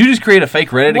 did you just create a fake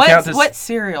Reddit account? What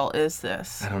cereal is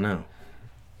this? I don't know.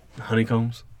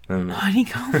 Honeycombs? I don't know.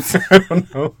 Honeycombs? I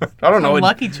don't know. I don't know.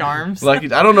 Lucky Charms. I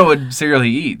don't know what cereal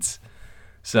he eats.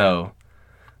 So,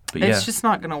 but yeah. It's just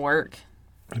not going to work.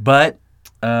 But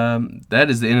that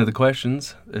is the end of the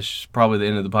questions. It's probably the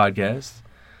end of the podcast.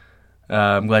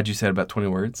 I'm glad you said about 20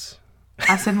 words.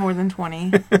 I said more than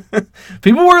 20.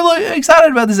 People were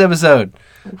excited about this episode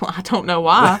Well, I don't know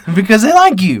why. because they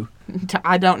like you.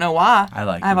 I don't know why. I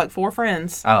like I have you. like 4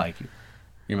 friends. I like you.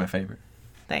 You're my favorite.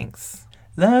 Thanks.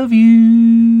 Love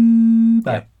you.